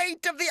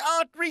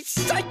state-of-the-art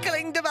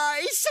recycling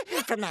device.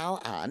 From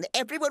now on,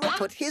 everyone will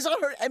put his or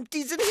her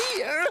empties in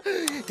here.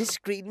 This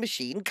green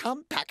machine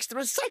compacts the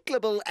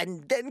recyclable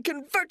and then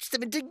converts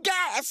them into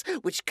gas,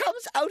 which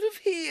comes out of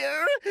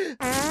here.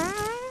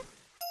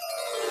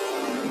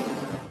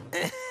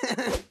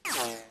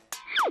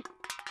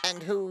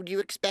 And who do you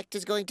expect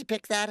is going to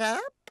pick that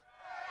up?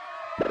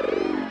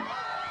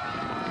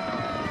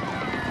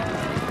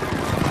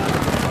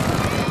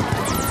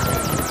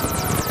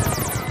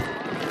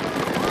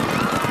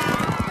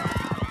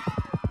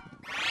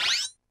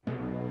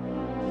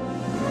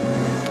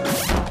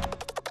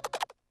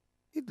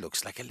 It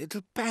looks like a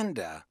little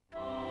panda.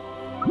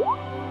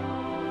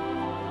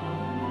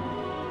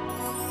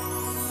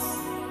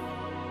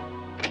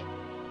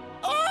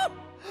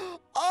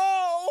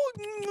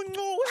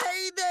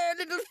 Hey there,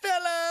 little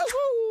fella.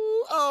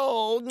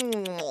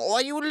 Oh,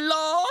 are you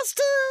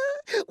lost?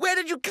 Where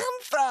did you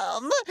come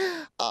from?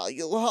 Are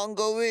you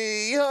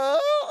hungry?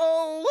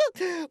 Oh,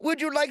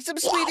 would you like some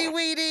sweetie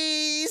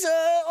Wheaties?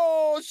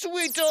 Oh,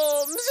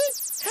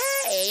 sweetums.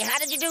 Hey, how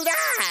did you do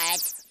that?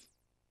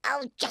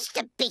 Oh, just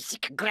a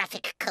basic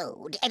graphic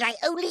code, and I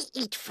only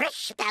eat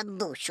fresh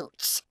bamboo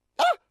shoots.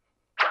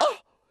 Oh,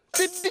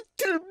 the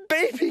little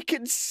baby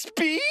can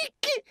speak?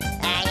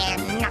 I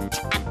am not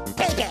a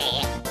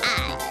baby.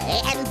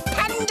 I am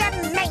Panda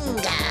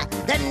Manga,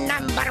 the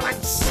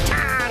 #1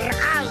 star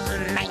of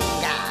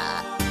manga.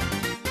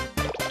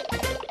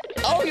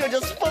 Oh, you're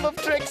just full of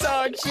tricks,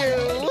 aren't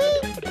you?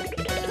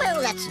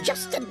 Well, that's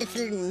just a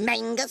little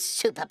manga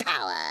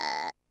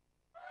superpower.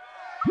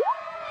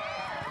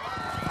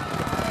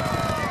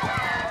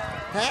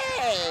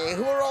 Hey,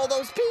 who are all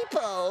those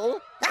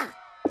people? Ah,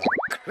 they're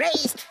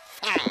crazed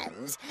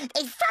fans.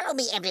 They follow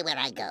me everywhere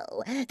I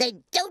go. They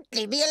don't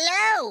leave me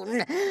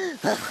alone.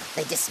 Oh,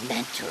 they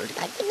dismantled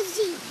my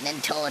limousine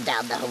and tore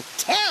down the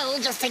hotel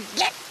just to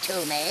get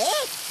to me.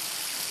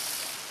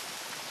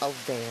 Oh,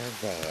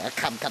 there.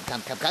 Come.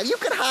 You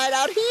can hide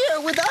out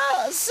here with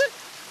us.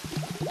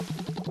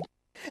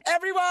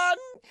 Everyone,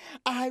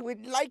 I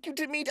would like you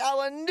to meet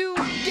our new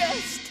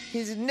guest.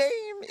 His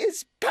name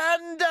is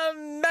Panda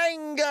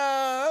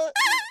Manga.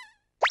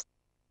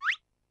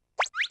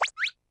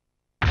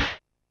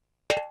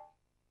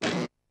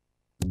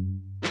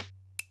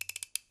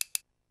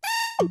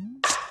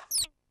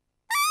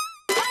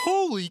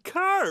 Holy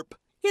carp!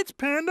 It's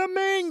Panda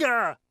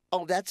Manga!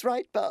 Oh, that's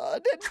right,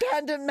 Bud. And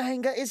Panda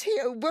Manga is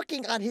here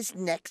working on his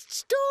next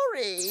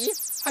story.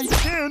 I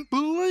can't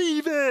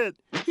believe it!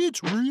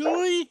 It's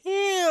really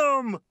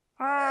him!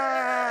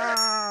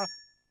 Ah!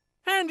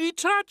 And he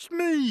touched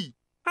me!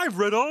 I've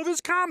read all of his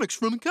comics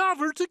from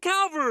cover to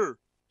cover!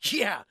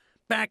 Yeah,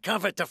 back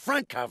cover to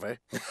front cover.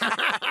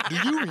 Do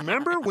you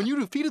remember when you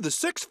defeated the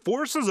 6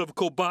 forces of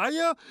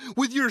Kobaya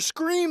with your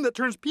scream that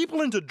turns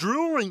people into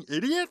drooling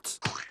idiots?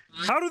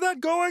 How did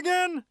that go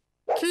again?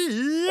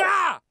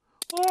 Kia!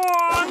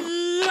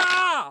 Oh,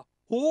 yeah!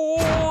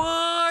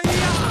 Oh,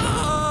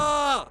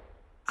 yeah!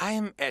 I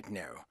am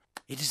Etno.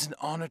 It is an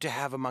honor to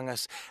have among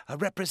us a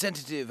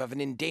representative of an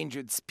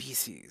endangered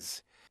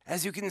species.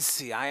 As you can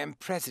see, I am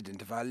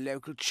president of our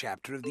local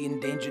chapter of the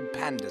Endangered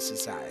Panda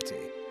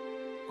Society.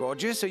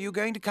 Gorgious, are you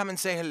going to come and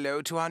say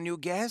hello to our new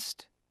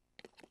guest?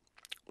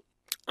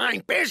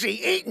 I'm busy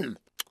eating.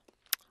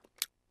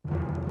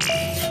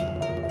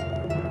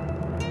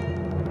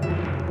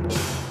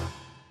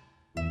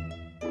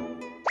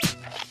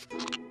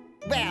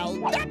 Well,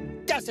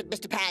 that does it,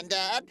 Mr.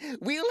 Panda.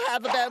 We'll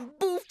have a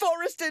bamboo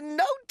forest in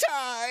no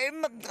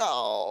time.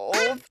 Oh,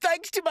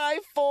 thanks to my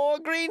 4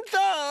 green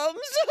thumbs.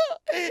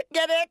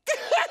 Get it?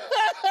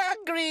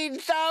 Green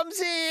thumbs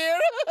here.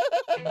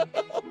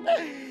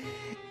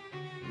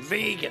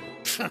 Vegan.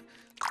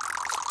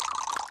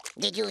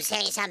 Did you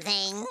say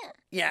something?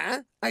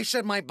 Yeah, I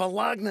said my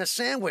bologna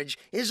sandwich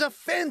is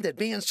offended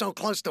being so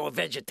close to a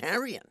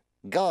vegetarian.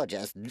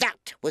 Gorgious,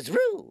 that was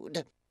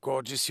rude.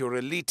 Gorgious, your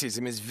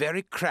elitism is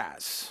very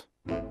crass.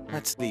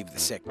 Let's leave the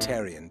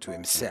sectarian to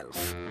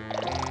himself.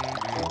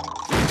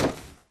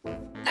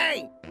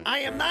 Hey, I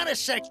am not a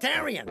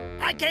sectarian.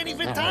 I can't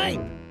even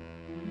type.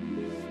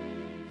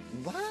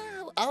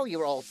 Wow. Oh,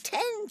 you're all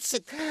tense.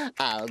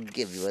 I'll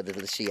give you a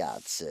little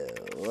shiatsu.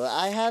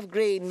 I have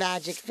green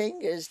magic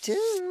fingers,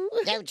 too.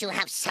 Don't you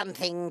have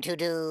something to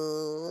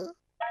do?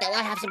 No,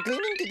 I have some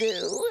cleaning to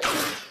do.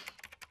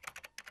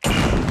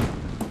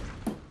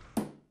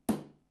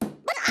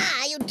 What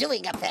are you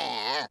doing up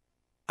there?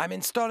 I'm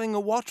installing a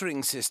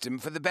watering system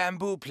for the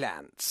bamboo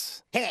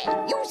plants. Here,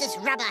 use this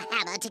rubber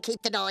hammer to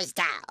keep the noise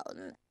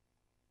down.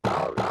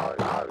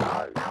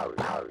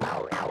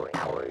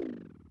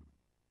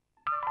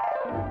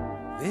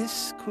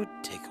 This could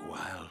take a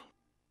while.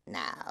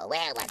 Now,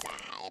 where was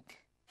I?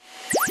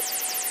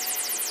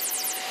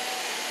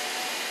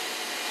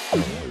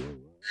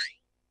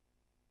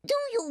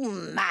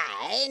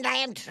 mind? I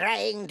am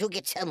trying to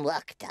get some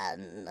work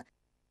done.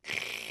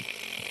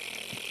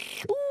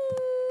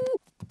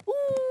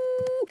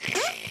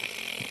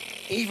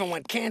 Even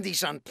when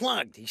Candy's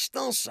unplugged, he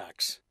still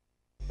sucks.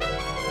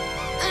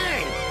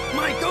 Hey,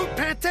 my goat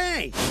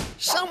pate!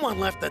 Someone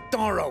left the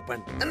door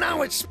open, and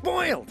now it's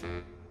spoiled.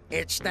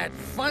 It's that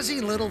fuzzy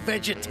little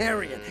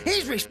vegetarian.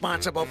 He's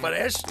responsible for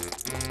this.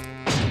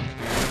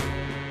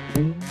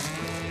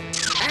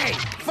 Hey,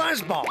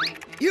 Fuzzball,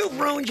 you've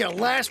ruined your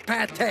last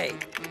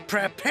pate.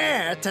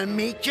 Prepare to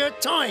meet your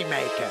toy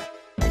maker.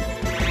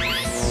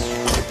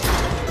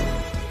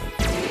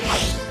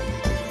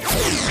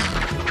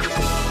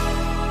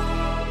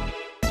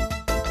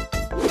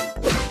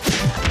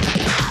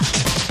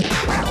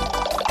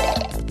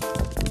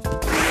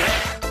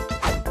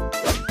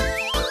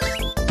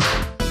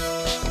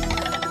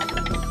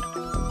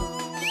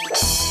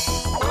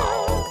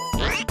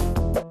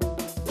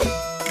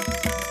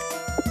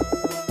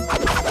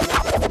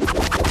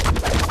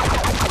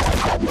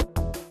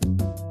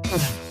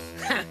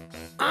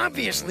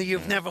 Obviously,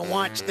 you've never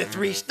watched The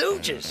Three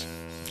Stooges.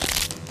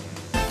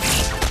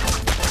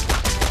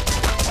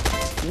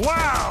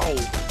 Wow!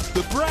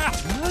 The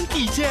brass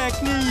monkey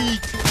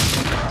technique!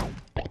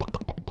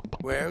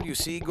 Well, you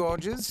see,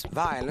 Gorgious,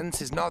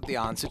 violence is not the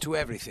answer to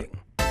everything.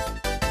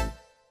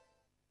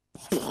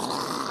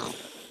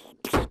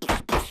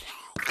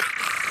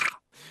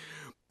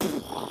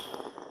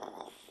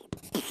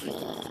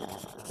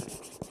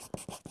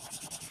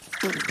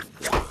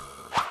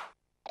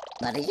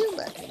 What are you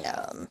working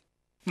on?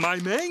 My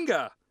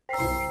manga!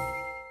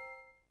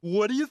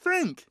 What do you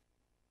think?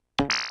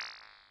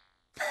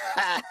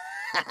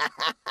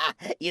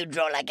 You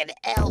draw like an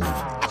elf.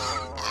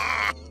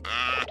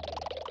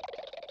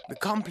 The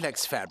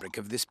complex fabric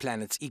of this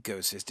planet's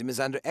ecosystem is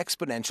under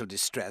exponential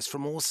distress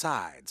from all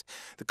sides.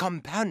 The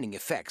compounding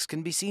effects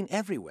can be seen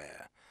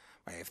everywhere.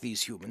 Why, if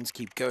these humans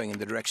keep going in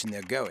the direction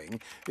they're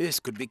going, this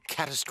could be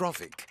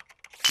catastrophic.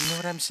 You know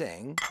what I'm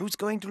saying? Who's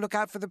going to look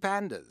out for the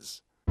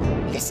pandas?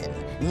 Listen,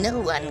 no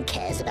one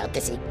cares about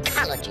this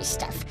ecology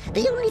stuff.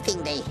 The only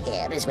thing they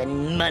hear is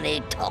when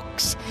money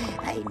talks.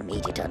 I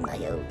made it on my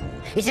own.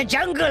 It's a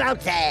jungle out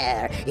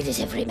there. It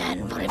is every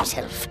man for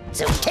himself.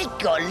 So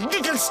take your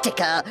little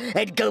sticker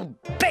and go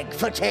beg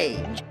for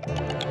change.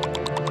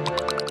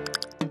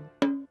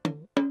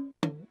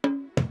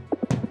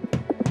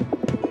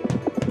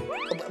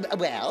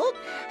 Well,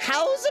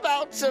 how's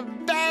about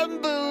some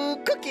bamboo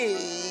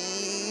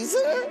cookies?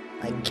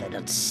 I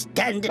cannot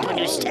stand it when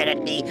you stare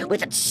at me with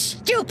that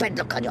stupid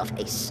look on your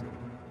face.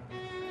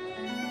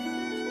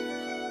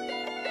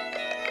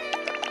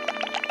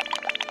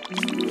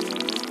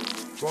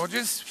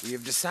 Gorgious, we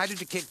have decided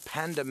to kick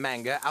Panda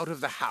Manga out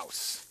of the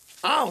house.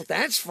 Oh,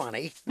 that's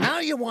funny. Now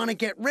you want to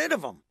get rid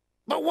of him.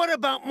 But what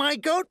about my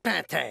goat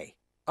pate?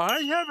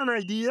 I have an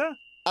idea.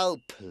 Oh,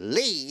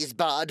 please,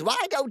 Bud, why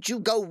don't you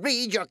go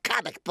read your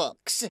comic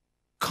books?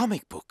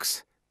 Comic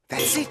books?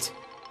 That's it.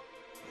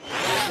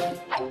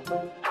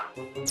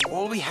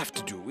 All we have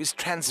to do is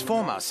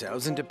transform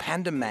ourselves into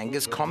Panda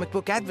Manga's comic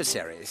book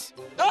adversaries.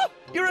 Oh,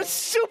 you're a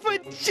super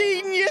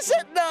genius,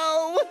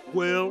 Etno!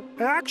 Well,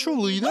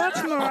 actually,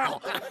 that's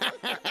not...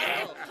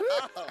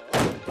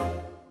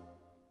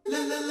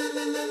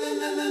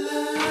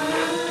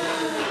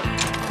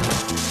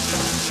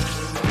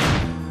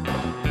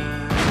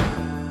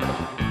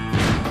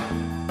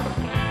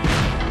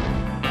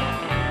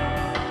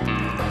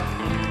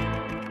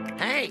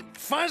 Hey,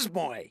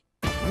 Fuzzboy,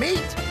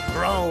 meet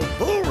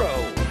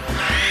Bro-Buro.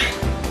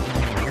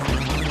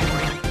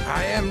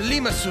 I am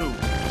Limasu.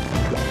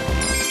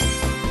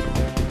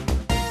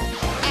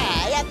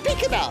 I am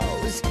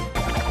Picados.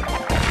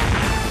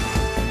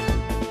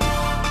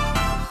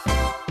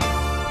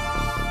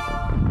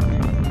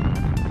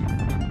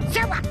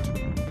 So what?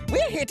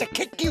 We're here to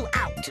kick you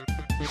out.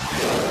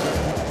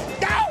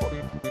 No!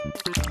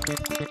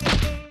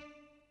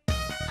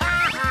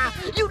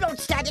 You don't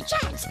stand a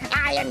chance.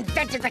 I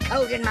invented the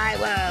code in my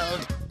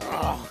world.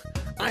 Oh,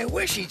 I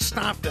wish he'd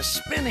stop the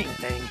spinning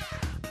thing.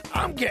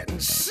 I'm getting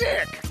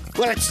sick.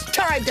 Well, it's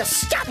time to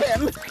stop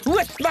him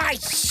with my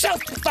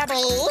soap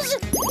bubbles.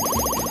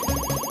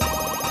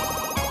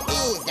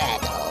 Is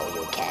that all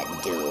you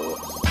can do?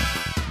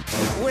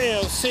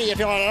 We'll see if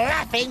you're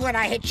laughing when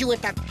I hit you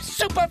with the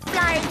super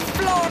flying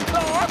floor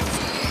cloth.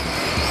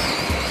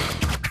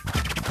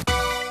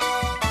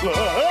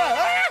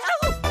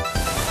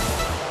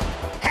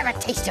 Have a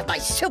taste of my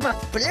super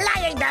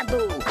flying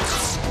bamboo.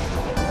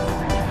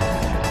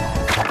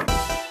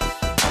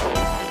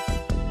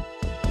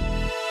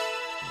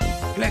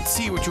 Let's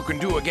see what you can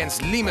do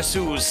against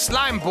Limasu's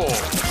slime ball.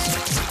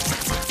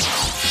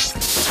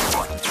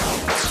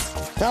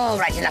 All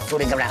right, enough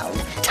fooling around.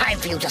 Time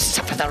for you to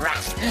suffer the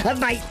wrath of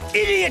my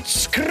idiot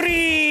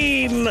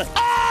scream.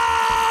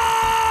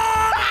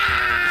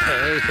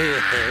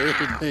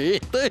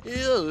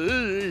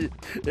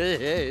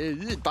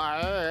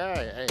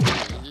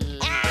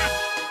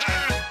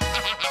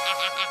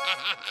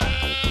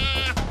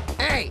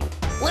 Hey,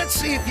 let's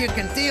see if you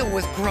can deal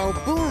with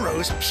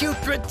Bro-Buro's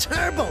putrid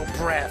turbo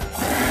breath.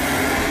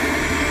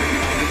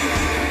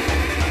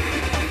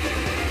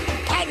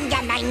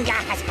 Manga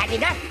has had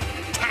enough.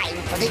 Time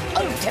for the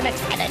ultimate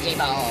energy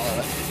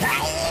ball.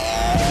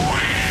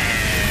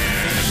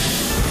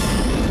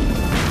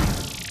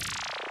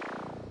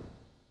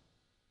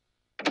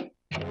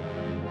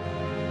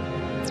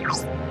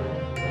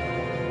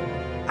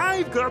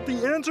 I've got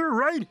the answer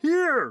right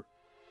here.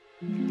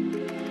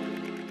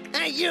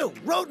 Hey, you,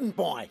 rodent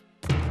boy.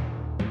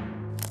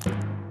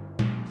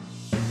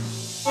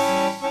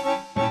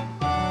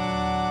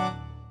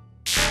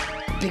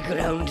 Big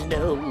round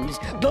nose,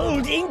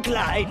 bold ink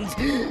lines.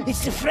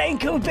 It's the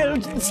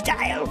Franco-Belgian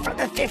style from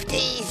the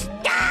 50s.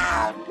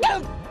 No,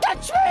 don't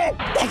touch me.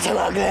 That's so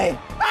ugly.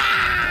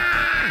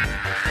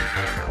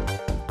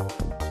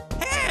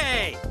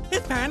 Hey,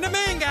 it's Panda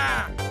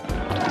Manga.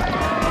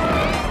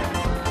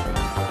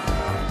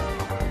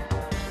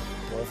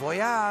 Bon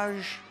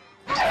voyage.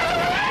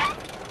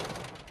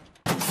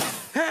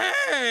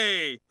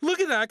 Hey, look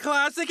at that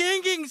classic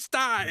inking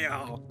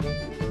style.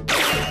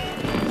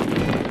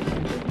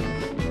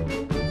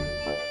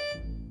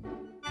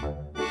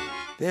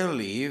 They'll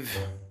leave,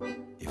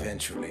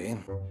 eventually.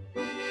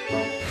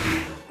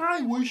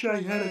 I wish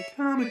I had a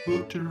comic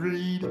book to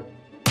read.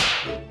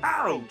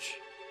 Ouch!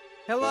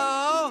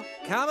 Hello?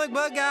 Comic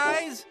book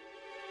guys?